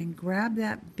and grab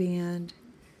that band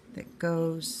that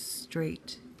goes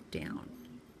straight down.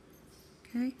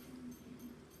 Okay,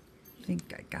 I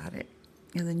think I got it.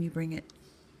 And then you bring it,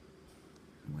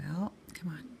 well, come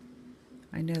on.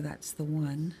 I know that's the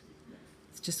one.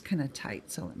 It's just kind of tight,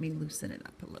 so let me loosen it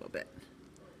up a little bit.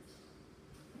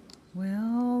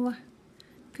 Well,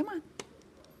 come on.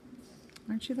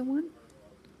 Aren't you the one?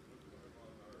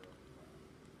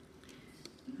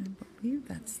 I believe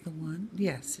that's the one.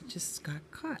 Yes, it just got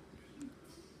caught.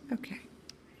 Okay.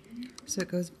 So it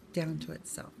goes down to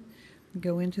itself.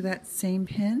 Go into that same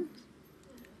pin.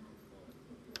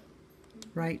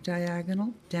 Right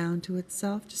diagonal, down to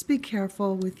itself. Just be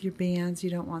careful with your bands. You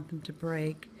don't want them to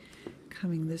break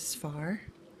coming this far.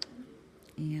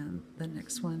 And the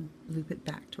next one, loop it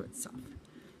back to itself.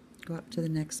 Go up to the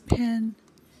next pin.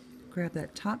 Grab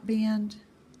that top band,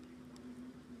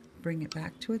 bring it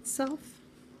back to itself,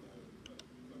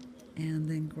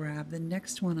 and then grab the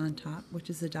next one on top, which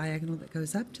is the diagonal that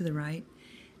goes up to the right,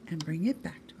 and bring it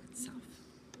back to itself.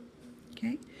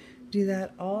 Okay, do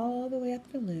that all the way up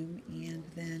the loom, and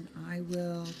then I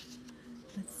will,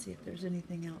 let's see if there's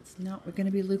anything else. No, we're going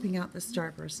to be looping out the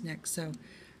starburst next, so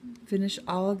finish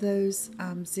all of those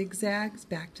zigzags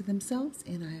back to themselves,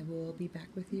 and I will be back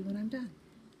with you when I'm done.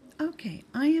 Okay,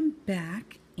 I am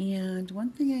back, and one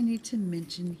thing I need to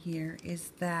mention here is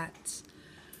that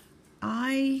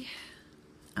I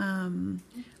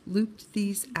looped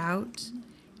these out,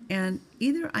 and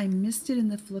either I missed it in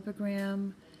the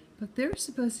flipogram, but there's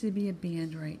supposed to be a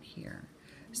band right here.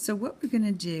 So what we're going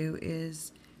to do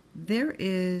is, there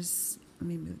is, let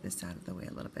me move this out of the way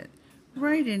a little bit,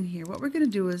 right in here. What we're going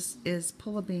to do is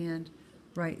pull a band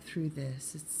right through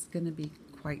this. It's going to be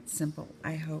quite simple,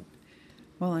 I hope,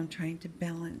 while I'm trying to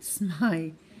balance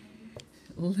my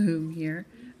loom here.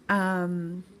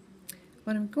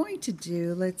 What I'm going to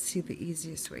do, let's see the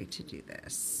easiest way to do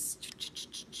this.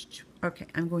 Okay,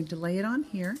 I'm going to lay it on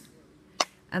here,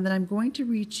 and then I'm going to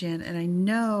reach in, and I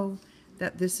know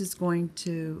that this is going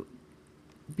to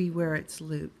be where it's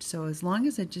looped. So as long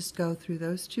as I just go through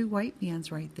those two white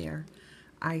bands right there,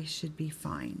 I should be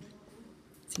fine.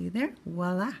 See there?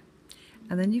 Voila.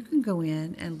 And then you can go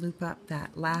in and loop up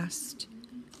that last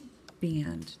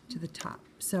band to the top.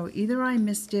 So either I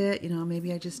missed it,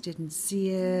 maybe I just didn't see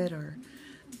it, or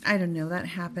I don't know, that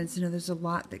happens. There's a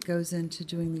lot that goes into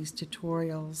doing these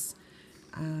tutorials.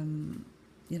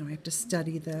 I have to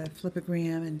study the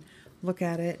flipogram and look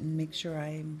at it and make sure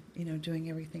I'm, doing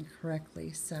everything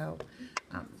correctly. So,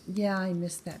 yeah, I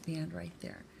missed that band right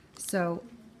there. So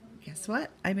guess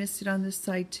what? I missed it on this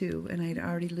side too, and I'd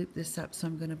already looped this up, so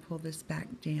I'm going to pull this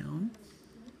back down.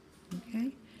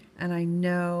 Okay, and I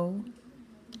know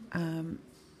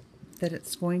that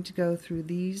it's going to go through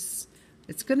these,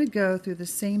 it's going to go through the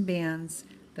same bands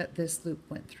that this loop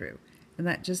went through. And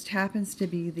that just happens to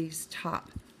be these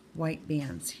top white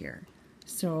bands here.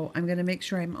 So I'm going to make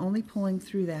sure I'm only pulling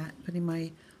through that, putting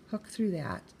my hook through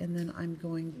that, and then I'm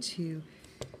going to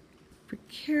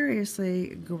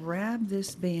precariously grab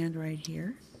this band right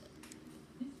here.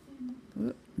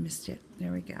 Oop, missed it.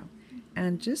 There we go.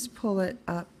 And just pull it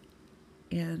up,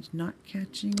 and not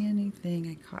catching anything.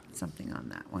 I caught something on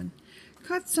that one.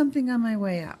 Caught something on my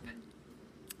way up.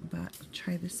 But I'll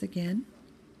try this again.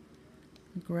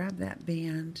 Grab that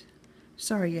band.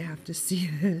 Sorry you have to see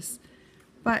this.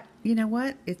 But you know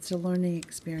what? It's a learning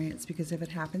experience, because if it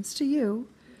happens to you,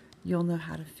 you'll know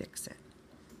how to fix it.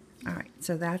 Alright,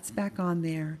 so that's back on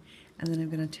there. And then I'm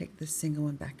going to take this single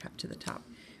one back up to the top.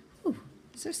 Whew,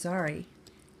 so sorry.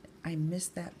 I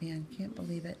missed that band. Can't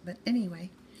believe it. But anyway,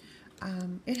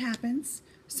 it happens.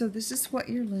 So this is what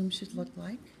your loom should look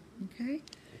like. Okay.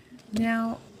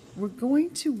 Now we're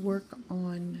going to work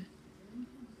on,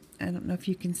 I don't know if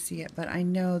you can see it, but I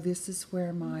know this is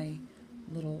where my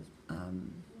little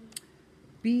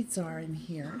beads are in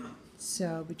here.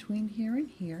 So between here and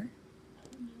here,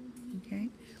 okay,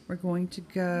 we're going to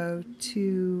go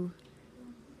to,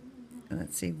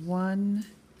 let's see, one,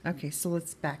 okay, so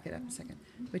let's back it up a second.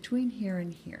 Between here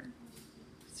and here.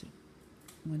 So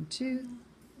 1, 2,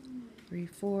 3,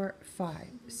 4, 5.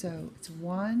 So it's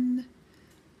 1,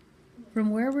 from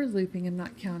where we're looping, I'm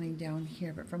not counting down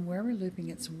here, but from where we're looping,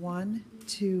 it's 1,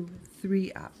 2,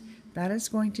 3 up. That is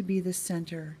going to be the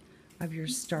center of your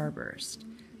starburst.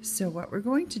 So what we're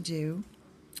going to do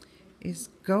is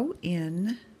go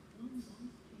in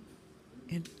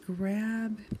and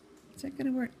grab, is that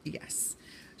going to work? Yes.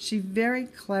 She very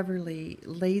cleverly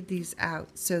laid these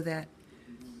out so that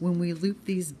when we loop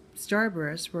these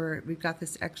starbursts, where we've got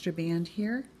this extra band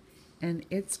here, and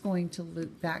it's going to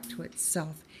loop back to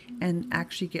itself and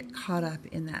actually get caught up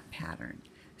in that pattern.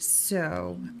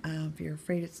 So if you're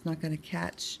afraid it's not going to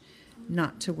catch,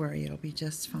 not to worry, it'll be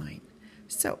just fine.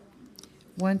 So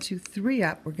 1, 2, 3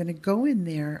 up, we're going to go in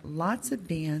there, lots of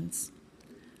bands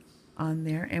on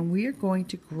there, and we are going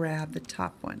to grab the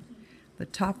top one. The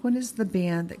top one is the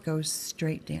band that goes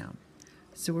straight down.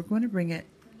 So we're going to bring it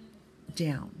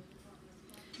down.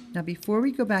 Now before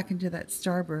we go back into that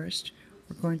starburst,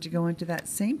 we're going to go into that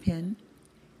same pin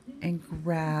and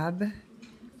grab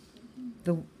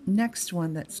the next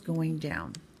one that's going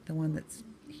down, the one that's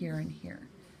here and here.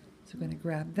 So we're going to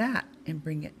grab that and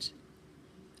bring it,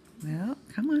 well,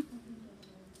 come on.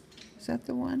 Is that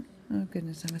the one? Oh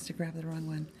goodness, I must have grabbed the wrong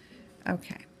one.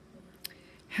 Okay.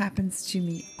 Happens to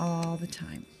me all the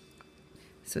time.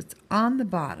 So it's on the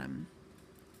bottom.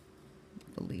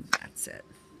 I believe that's it.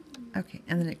 Okay,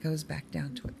 and then it goes back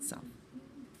down to itself.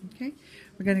 Okay,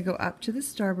 we're going to go up to the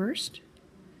starburst.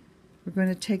 We're going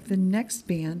to take the next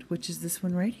band, which is this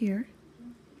one right here,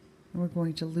 and we're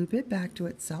going to loop it back to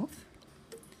itself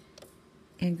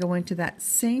and go into that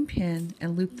same pin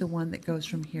and loop the one that goes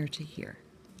from here to here.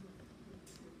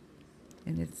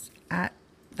 And it's at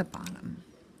the bottom.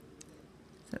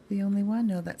 Is that the only one?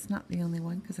 No, that's not the only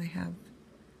one, because I have,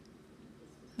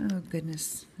 oh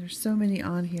goodness, there's so many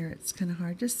on here, it's kind of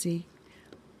hard to see,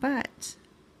 but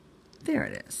there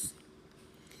it is.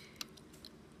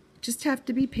 Just have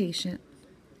to be patient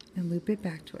and loop it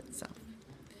back to itself.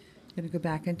 I'm going to go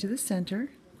back into the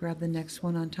center, grab the next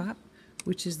one on top,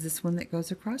 which is this one that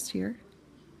goes across here,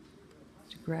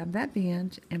 to grab that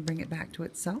band and bring it back to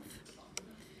itself.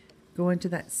 Go into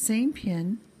that same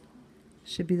pin,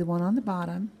 should be the one on the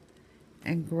bottom,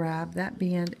 and grab that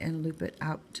band and loop it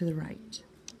out to the right.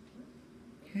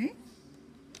 Okay.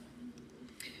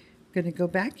 I'm going to go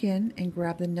back in and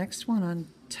grab the next one on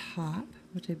top,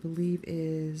 which I believe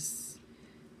is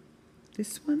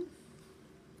this one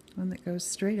that goes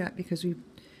straight up, because we've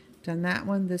done that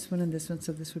one, this one, and this one,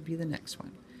 so this would be the next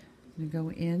one. I'm going to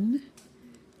go in,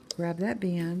 grab that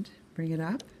band, bring it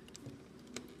up,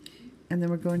 and then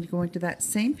we're going to go into that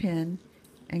same pin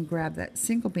and grab that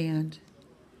single band.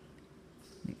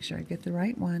 Make sure I get the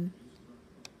right one.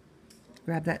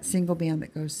 Grab that single band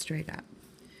that goes straight up.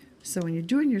 So when you're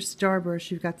doing your starburst,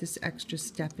 you've got this extra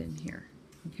step in here.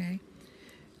 Okay?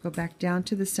 Go back down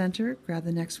to the center, grab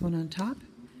the next one on top,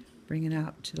 bring it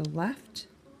out to the left,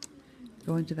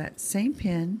 go into that same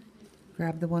pin,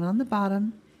 grab the one on the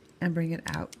bottom, and bring it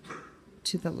out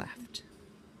to the left.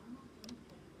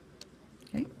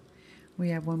 Okay? We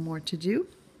have one more to do.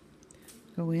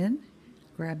 Go in,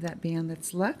 grab that band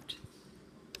that's left,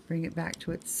 bring it back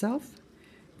to itself,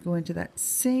 go into that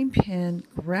same pin,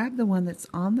 grab the one that's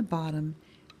on the bottom,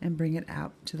 and bring it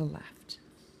out to the left.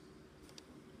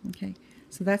 Okay,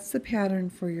 so that's the pattern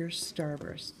for your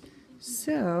starburst.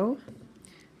 So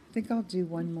I think I'll do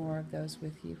one more of those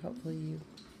with you. Hopefully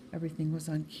everything was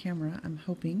on camera, I'm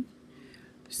hoping.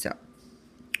 So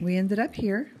we ended up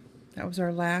here. That was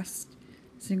our last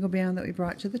single band that we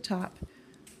brought to the top.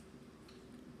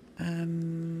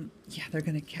 Yeah, they're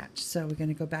going to catch. So we're going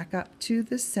to go back up to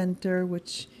the center,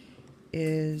 which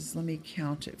is, let me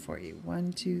count it for you.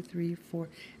 1, 2, 3, 4.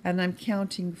 And I'm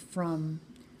counting from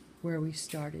where we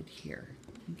started here.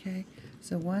 Okay,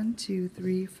 so 1, 2,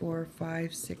 3, 4,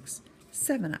 5, 6,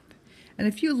 7 up. And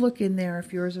if you look in there,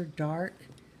 if yours are dark,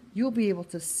 you'll be able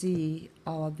to see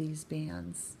all of these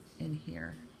bands in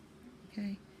here.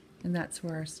 Okay, and that's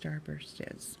where our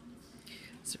starburst is.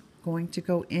 So going to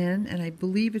go in, and I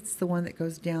believe it's the one that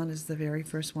goes down is the very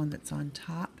first one that's on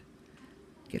top.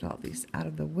 Get all these out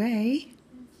of the way.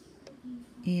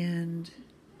 And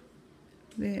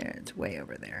there, it's way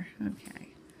over there. Okay.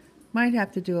 Might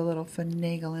have to do a little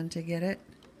finagling to get it.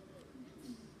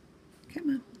 Come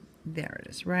on. There it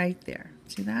is, right there.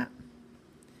 See that?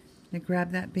 Now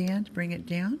grab that band, bring it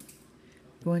down.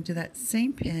 Go into that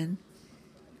same pin.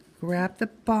 Grab the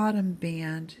bottom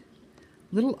band.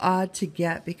 A little odd to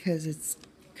get because it's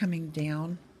coming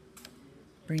down.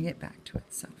 Bring it back to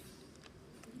itself.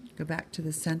 Go back to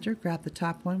the center. Grab the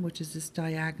top one, which is this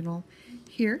diagonal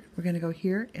here. We're going to go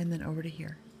here and then over to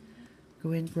here.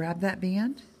 Go in, grab that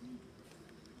band.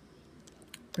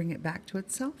 Bring it back to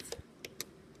itself.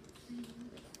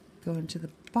 Go into the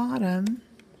bottom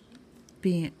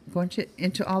band. Go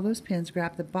into all those pins.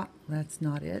 Grab the bottom. That's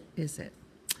not it, is it?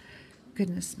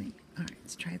 Goodness me. All right,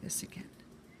 let's try this again.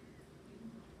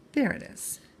 There it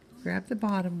is. Grab the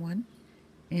bottom one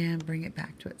and bring it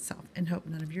back to itself and hope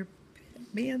none of your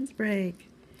bands break.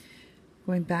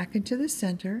 Going back into the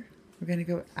center, we're going to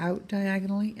go out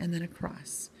diagonally and then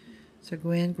across. So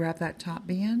go in, grab that top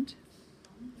band,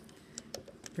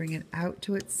 bring it out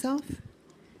to itself,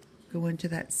 go into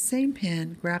that same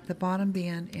pin, grab the bottom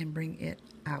band and bring it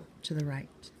out to the right.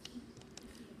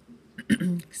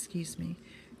 Excuse me.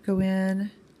 Go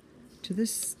in to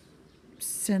this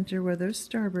center where those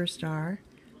starbursts are,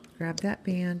 grab that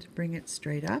band, bring it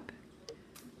straight up,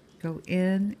 go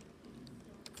in,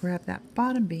 grab that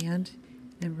bottom band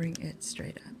and bring it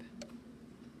straight up.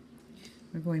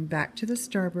 We're going back to the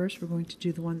starburst. We're going to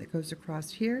do the one that goes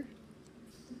across here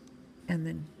and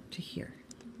then to here.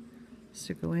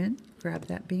 So go in, grab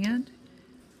that band,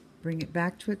 bring it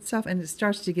back to itself, and it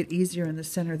starts to get easier in the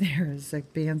center there as the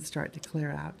bands start to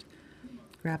clear out.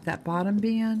 Grab that bottom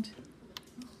band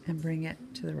and bring it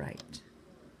to the right.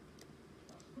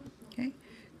 Okay,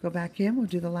 go back in. We'll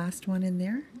do the last one in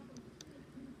there.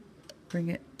 Bring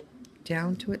it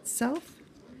down to itself.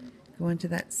 Go into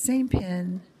that same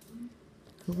pin.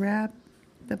 Grab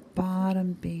the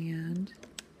bottom band.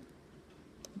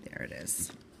 There it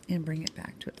is. And bring it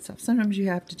back to itself. Sometimes you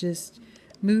have to just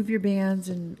move your bands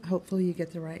and hopefully you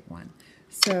get the right one.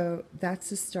 So that's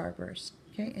the starburst.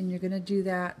 Okay, and you're going to do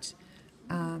that.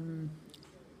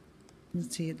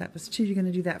 Let's see, that was 2. You're going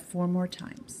to do that 4 more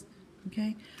times.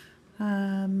 Okay.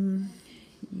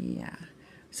 Yeah.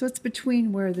 So it's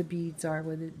between where the beads are,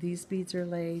 where these beads are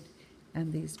laid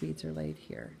and these beads are laid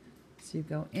here. So you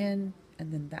go in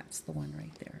and then that's the one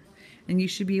right there. And you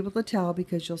should be able to tell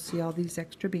because you'll see all these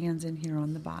extra bands in here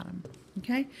on the bottom.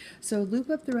 Okay, so loop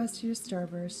up the rest of your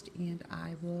starburst and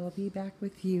I will be back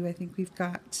with you. I think we've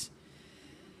got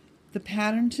the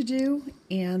pattern to do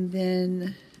and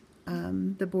then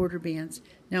the border bands.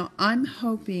 Now I'm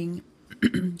hoping,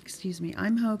 excuse me,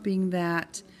 I'm hoping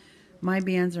that my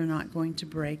bands are not going to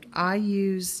break. I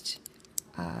used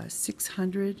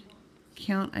 600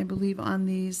 count, I believe, on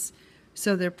these.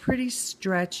 So they're pretty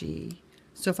stretchy.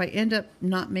 So if I end up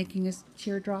not making a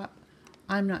teardrop,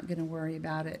 I'm not going to worry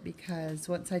about it because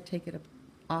once I take it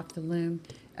off the loom,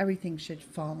 everything should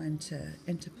fall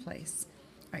into place.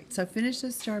 All right, so finish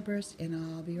this starburst and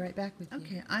I'll be right back with you.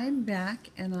 Okay, I'm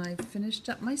back and I've finished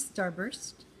up my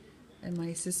starburst and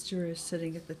my sister is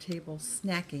sitting at the table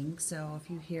snacking. So if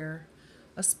you hear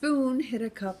a spoon hit a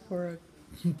cup or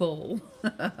a bowl,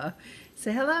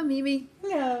 say hello, Mimi.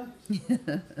 Hello.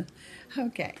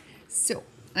 Okay, so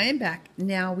I am back.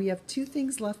 Now we have 2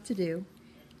 things left to do,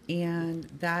 and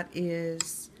that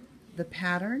is the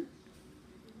pattern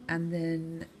and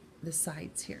then the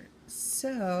sides here.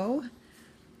 So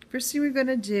first thing we're going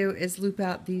to do is loop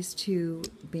out these 2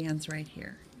 bands right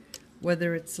here.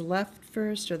 Whether it's the left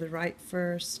first or the right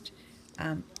first,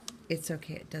 it's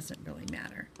okay. It doesn't really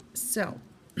matter. So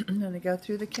I'm going to go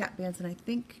through the cap bands, and I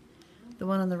think the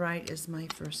one on the right is my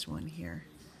first one here.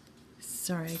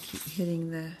 Sorry, I keep hitting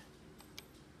the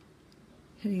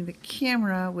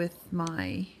camera with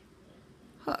my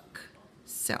hook.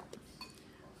 So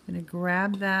I'm going to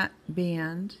grab that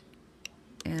band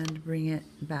and bring it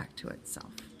back to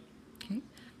itself. Okay,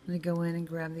 I'm going to go in and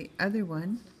grab the other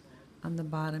one on the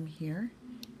bottom here,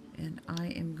 and I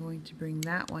am going to bring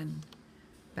that one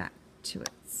back to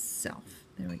itself.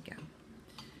 There we go.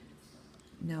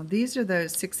 Now these are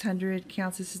those 600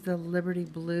 counts. This is the Liberty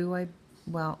Blue.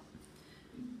 Well,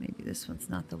 maybe this one's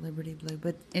not the Liberty Blue,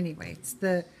 but anyway, it's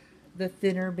the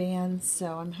thinner bands,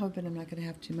 so I'm hoping I'm not going to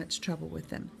have too much trouble with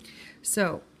them.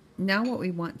 So now what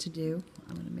we want to do,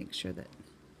 I'm going to make sure that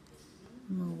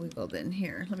I'm all wiggled in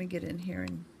here. Let me get in here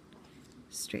and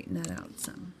straighten that out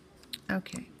some.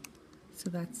 Okay, so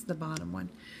that's the bottom one.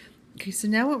 Okay, so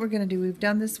now what we're going to do, we've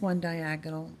done this one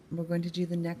diagonal. We're going to do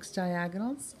the next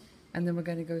diagonals, and then we're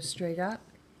going to go straight up,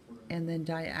 and then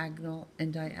diagonal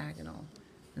and diagonal.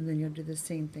 And then you'll do the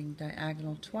same thing,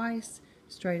 diagonal twice,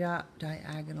 straight up,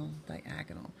 diagonal,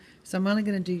 diagonal. So I'm only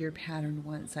going to do your pattern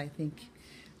once. I think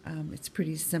it's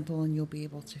pretty simple, and you'll be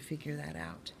able to figure that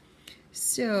out.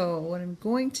 So what I'm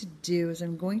going to do is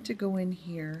I'm going to go in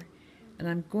here, and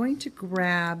I'm going to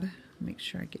grab, make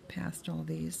sure I get past all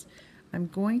these, I'm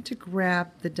going to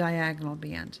grab the diagonal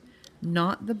band,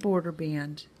 not the border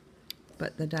band,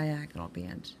 but the diagonal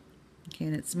band. Okay,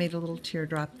 and it's made a little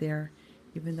teardrop there.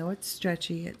 Even though it's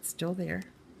stretchy, it's still there.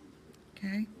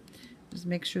 Okay, just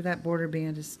make sure that border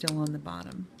band is still on the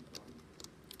bottom,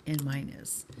 and mine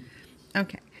is.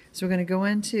 Okay, so we're going to go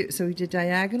into, so we did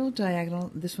diagonal,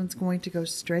 diagonal. This one's going to go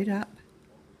straight up.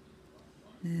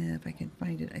 If I can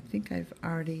find it, I think I've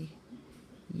already,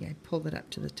 yeah, I pulled it up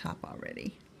to the top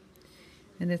already.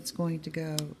 And it's going to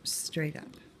go straight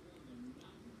up.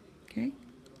 Okay,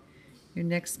 your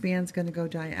next band's going to go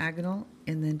diagonal,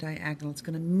 and then diagonal. It's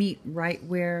going to meet right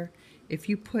where, if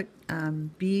you put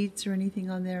beads or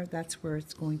anything on there, that's where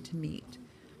it's going to meet.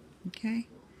 Okay,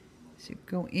 so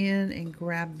go in and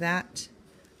grab that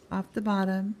off the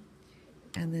bottom,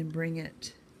 and then bring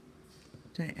it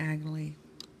diagonally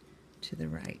to the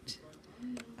right.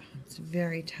 It's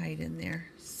very tight in there,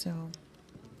 so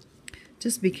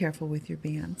just be careful with your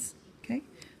bands. Okay,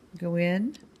 go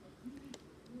in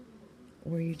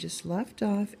where you just left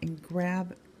off and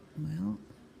grab, well,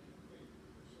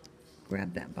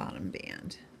 grab that bottom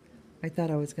band. I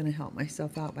thought I was going to help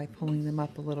myself out by pulling them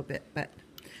up a little bit, but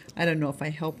I don't know if I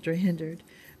helped or hindered.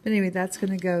 But anyway, that's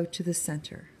going to go to the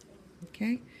center.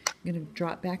 Okay, I'm going to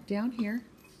drop back down here.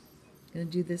 I'm going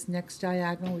to do this next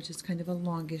diagonal, which is kind of a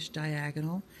longish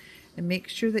diagonal, and make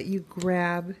sure that you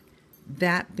grab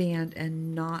that band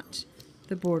and not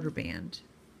the border band.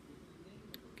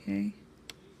 Okay,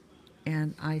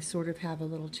 and I sort of have a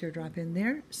little teardrop in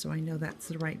there, so I know that's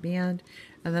the right band.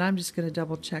 And then I'm just going to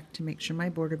double check to make sure my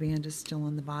border band is still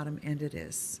on the bottom, and it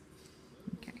is.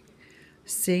 Okay,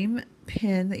 same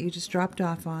pin that you just dropped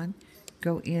off on,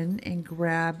 go in and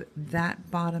grab that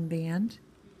bottom band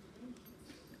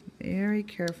very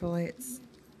carefully. It's,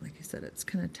 like I said, it's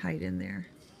kind of tight in there.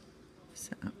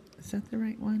 So is that the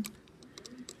right one?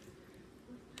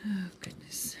 Oh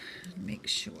goodness, make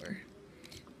sure.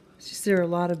 It's just there are a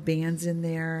lot of bands in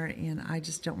there, and I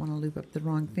just don't want to loop up the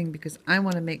wrong thing, because I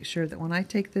want to make sure that when I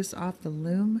take this off the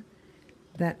loom,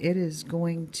 that it is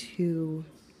going to,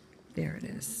 there it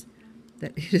is,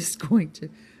 that it is going to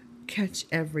catch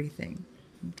everything.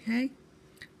 Okay,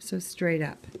 so straight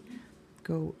up,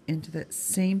 go into that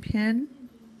same pin.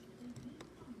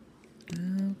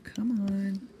 Oh, come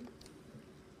on.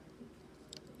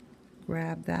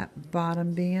 Grab that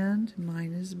bottom band,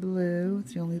 mine is blue,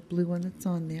 it's the only blue one that's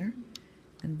on there,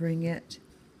 and bring it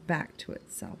back to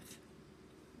itself.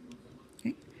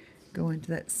 Okay, go into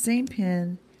that same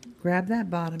pin, grab that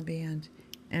bottom band,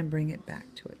 and bring it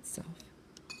back to itself.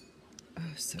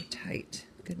 Oh, so tight,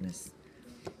 goodness.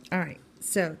 All right,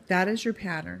 so that is your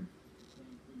pattern.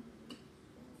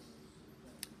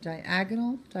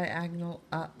 Diagonal, diagonal,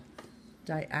 up,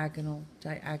 diagonal,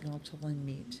 diagonal till they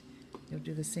meet. You'll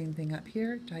do the same thing up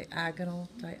here, diagonal,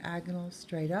 diagonal,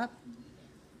 straight up,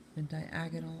 then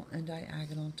diagonal and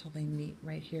diagonal until they meet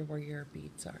right here where your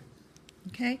beads are.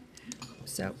 Okay,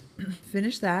 so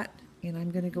finish that, and I'm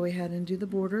going to go ahead and do the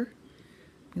border.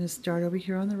 I'm going to start over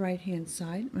here on the right hand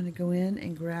side. I'm going to go in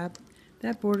and grab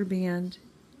that border band.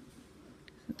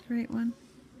 Is that the right one?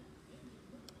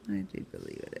 I do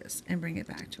believe it is, and bring it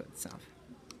back to itself.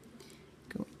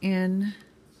 Go in,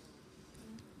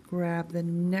 grab the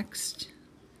next,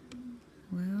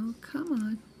 well, come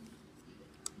on.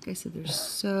 Like I said, they're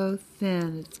so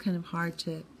thin, it's kind of hard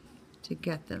to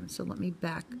get them. So let me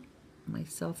back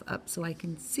myself up so I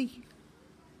can see.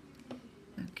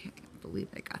 Okay, believe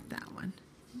I got that one.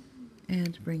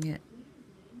 And bring it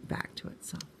back to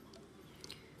itself.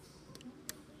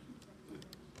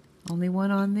 Only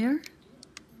one on there,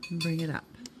 and bring it up.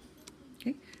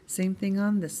 Okay, same thing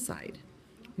on this side.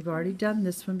 We've already done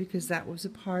this one because that was a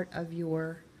part of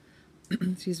your,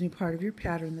 excuse me, part of your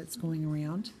pattern that's going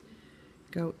around.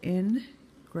 Go in,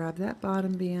 grab that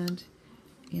bottom band,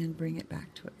 and bring it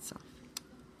back to itself.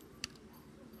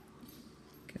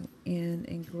 Go in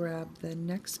and grab the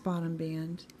next bottom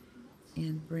band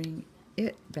and bring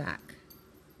it back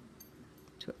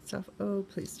to itself. Oh,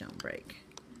 please don't break.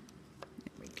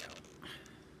 There we go.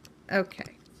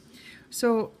 Okay,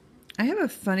 so I have a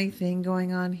funny thing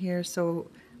going on here, so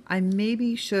I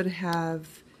maybe should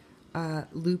have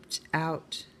looped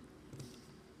out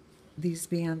these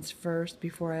bands first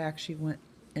before I actually went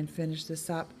and finished this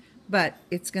up, but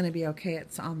it's going to be okay.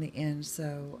 It's on the end,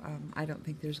 so I don't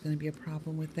think there's going to be a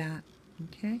problem with that.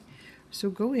 Okay, so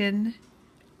go in,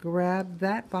 grab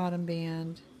that bottom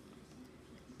band,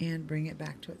 and bring it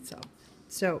back to itself.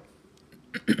 So,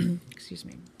 excuse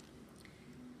me,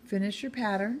 finish your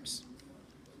patterns.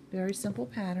 Very simple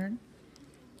pattern.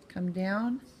 Come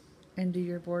down and do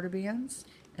your border bands,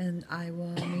 and I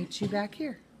will meet you back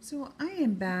here. So I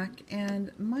am back,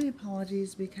 and my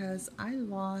apologies because I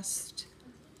lost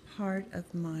part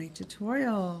of my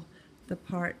tutorial, the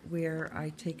part where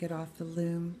I take it off the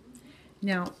loom.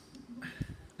 Now,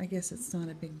 I guess it's not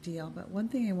a big deal, but one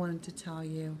thing I wanted to tell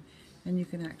you, and you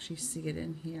can actually see it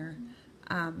in here,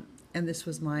 and this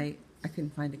was I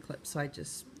couldn't find a clip, so I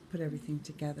just put everything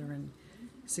together and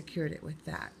secured it with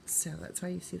that. So that's why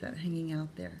you see that hanging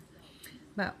out there.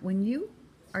 But when you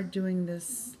are doing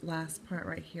this last part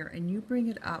right here and you bring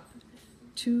it up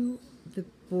to the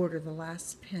border, the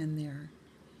last pin there,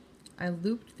 I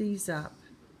looped these up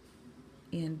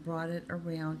and brought it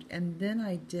around, and then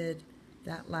I did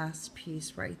that last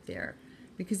piece right there,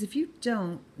 because if you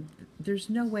don't, there's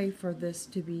no way for this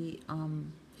to be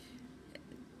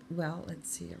well, let's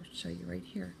see, I'll show you right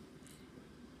here.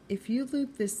 If you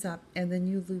loop this up and then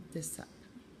you loop this up,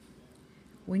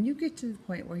 when you get to the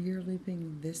point where you're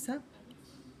looping this up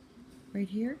right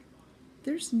here,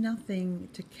 there's nothing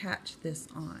to catch this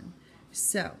on.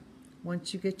 So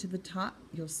once you get to the top,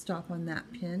 you'll stop on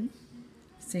that pin.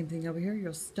 Same thing over here,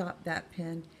 you'll stop that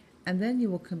pin, and then you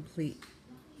will complete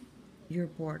your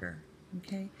border.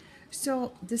 Okay,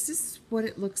 so this is what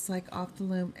it looks like off the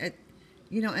loom.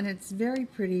 You know, and it's very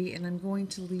pretty, and I'm going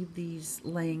to leave these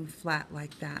laying flat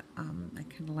like that. I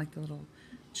kind of like the little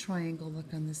triangle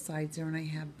look on the sides there, and I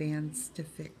have bands to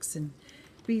fix and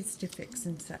beads to fix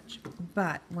and such.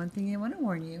 But one thing I want to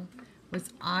warn you was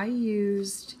I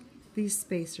used these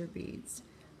spacer beads.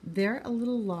 They're a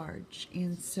little large,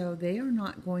 and so they are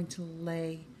not going to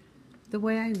lay the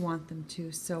way I want them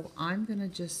to. So I'm going to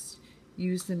just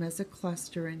use them as a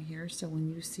cluster in here. So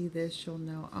when you see this, you'll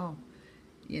know, oh,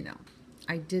 you know,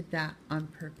 I did that on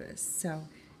purpose. So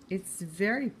it's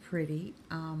very pretty.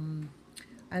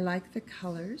 I like the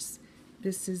colors.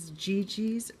 This is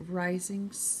Gigi's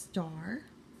Rising Star.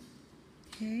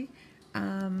 Okay.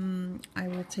 I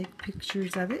will take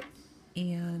pictures of it,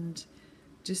 and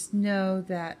just know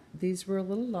that these were a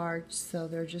little large, so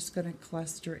they're just going to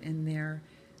cluster in there.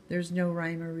 There's no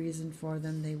rhyme or reason for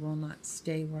them. They will not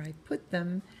stay where I put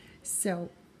them, so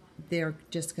they're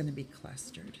just going to be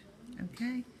clustered.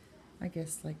 Okay? I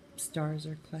guess like stars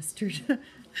are clustered.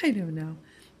 I don't know.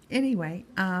 Anyway,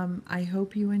 I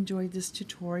hope you enjoyed this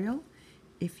tutorial.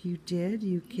 If you did,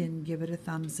 you can give it a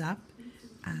thumbs up.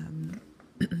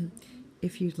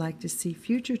 If you'd like to see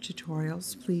future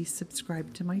tutorials, please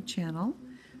subscribe to my channel.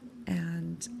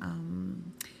 And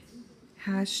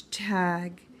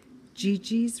hashtag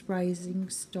Gigi's Rising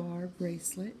Star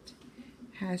Bracelet.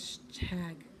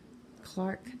 Hashtag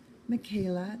Clark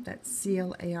Michaela, that's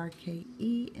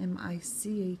ClarkeMichaela,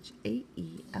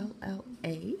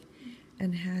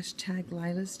 and hashtag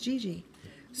Lila's Gigi.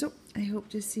 So I hope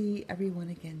to see everyone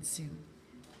again soon.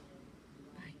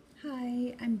 Bye.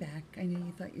 Hi, I'm back. I know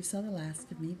you thought you saw the last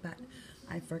of me, but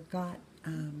I forgot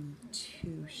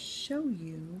to show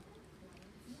you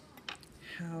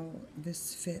how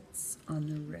this fits on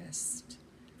the wrist.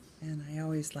 And I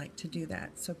always like to do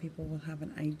that so people will have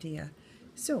an idea.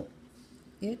 So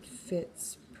it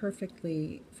fits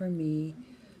perfectly for me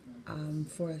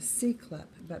for a C-clip,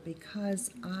 but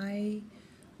because I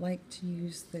like to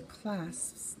use the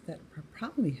clasps that are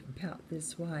probably about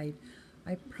this wide,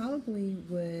 I probably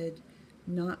would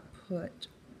not put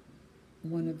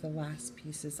one of the last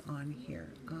pieces on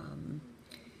here.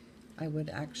 I would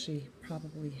actually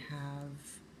probably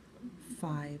have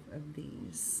 5 of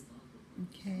these,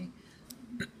 okay,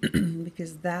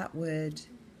 because that would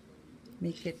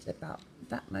make it about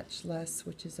that much less,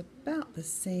 which is about the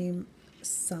same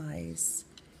size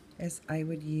as I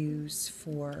would use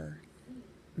for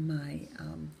my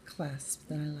clasp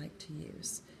that I like to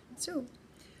use. So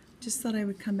just thought I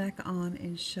would come back on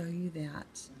and show you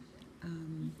that.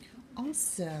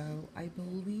 Also, I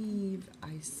believe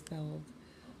I spelled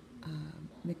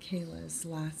Michaela's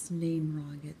last name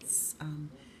wrong. It's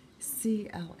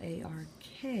Clarkmachaela,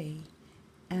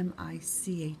 and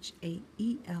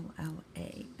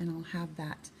I'll have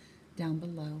that down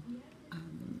below.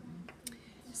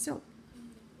 So,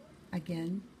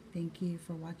 again, thank you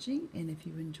for watching, and if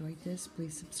you enjoyed this,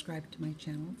 please subscribe to my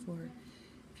channel for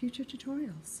future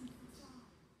tutorials.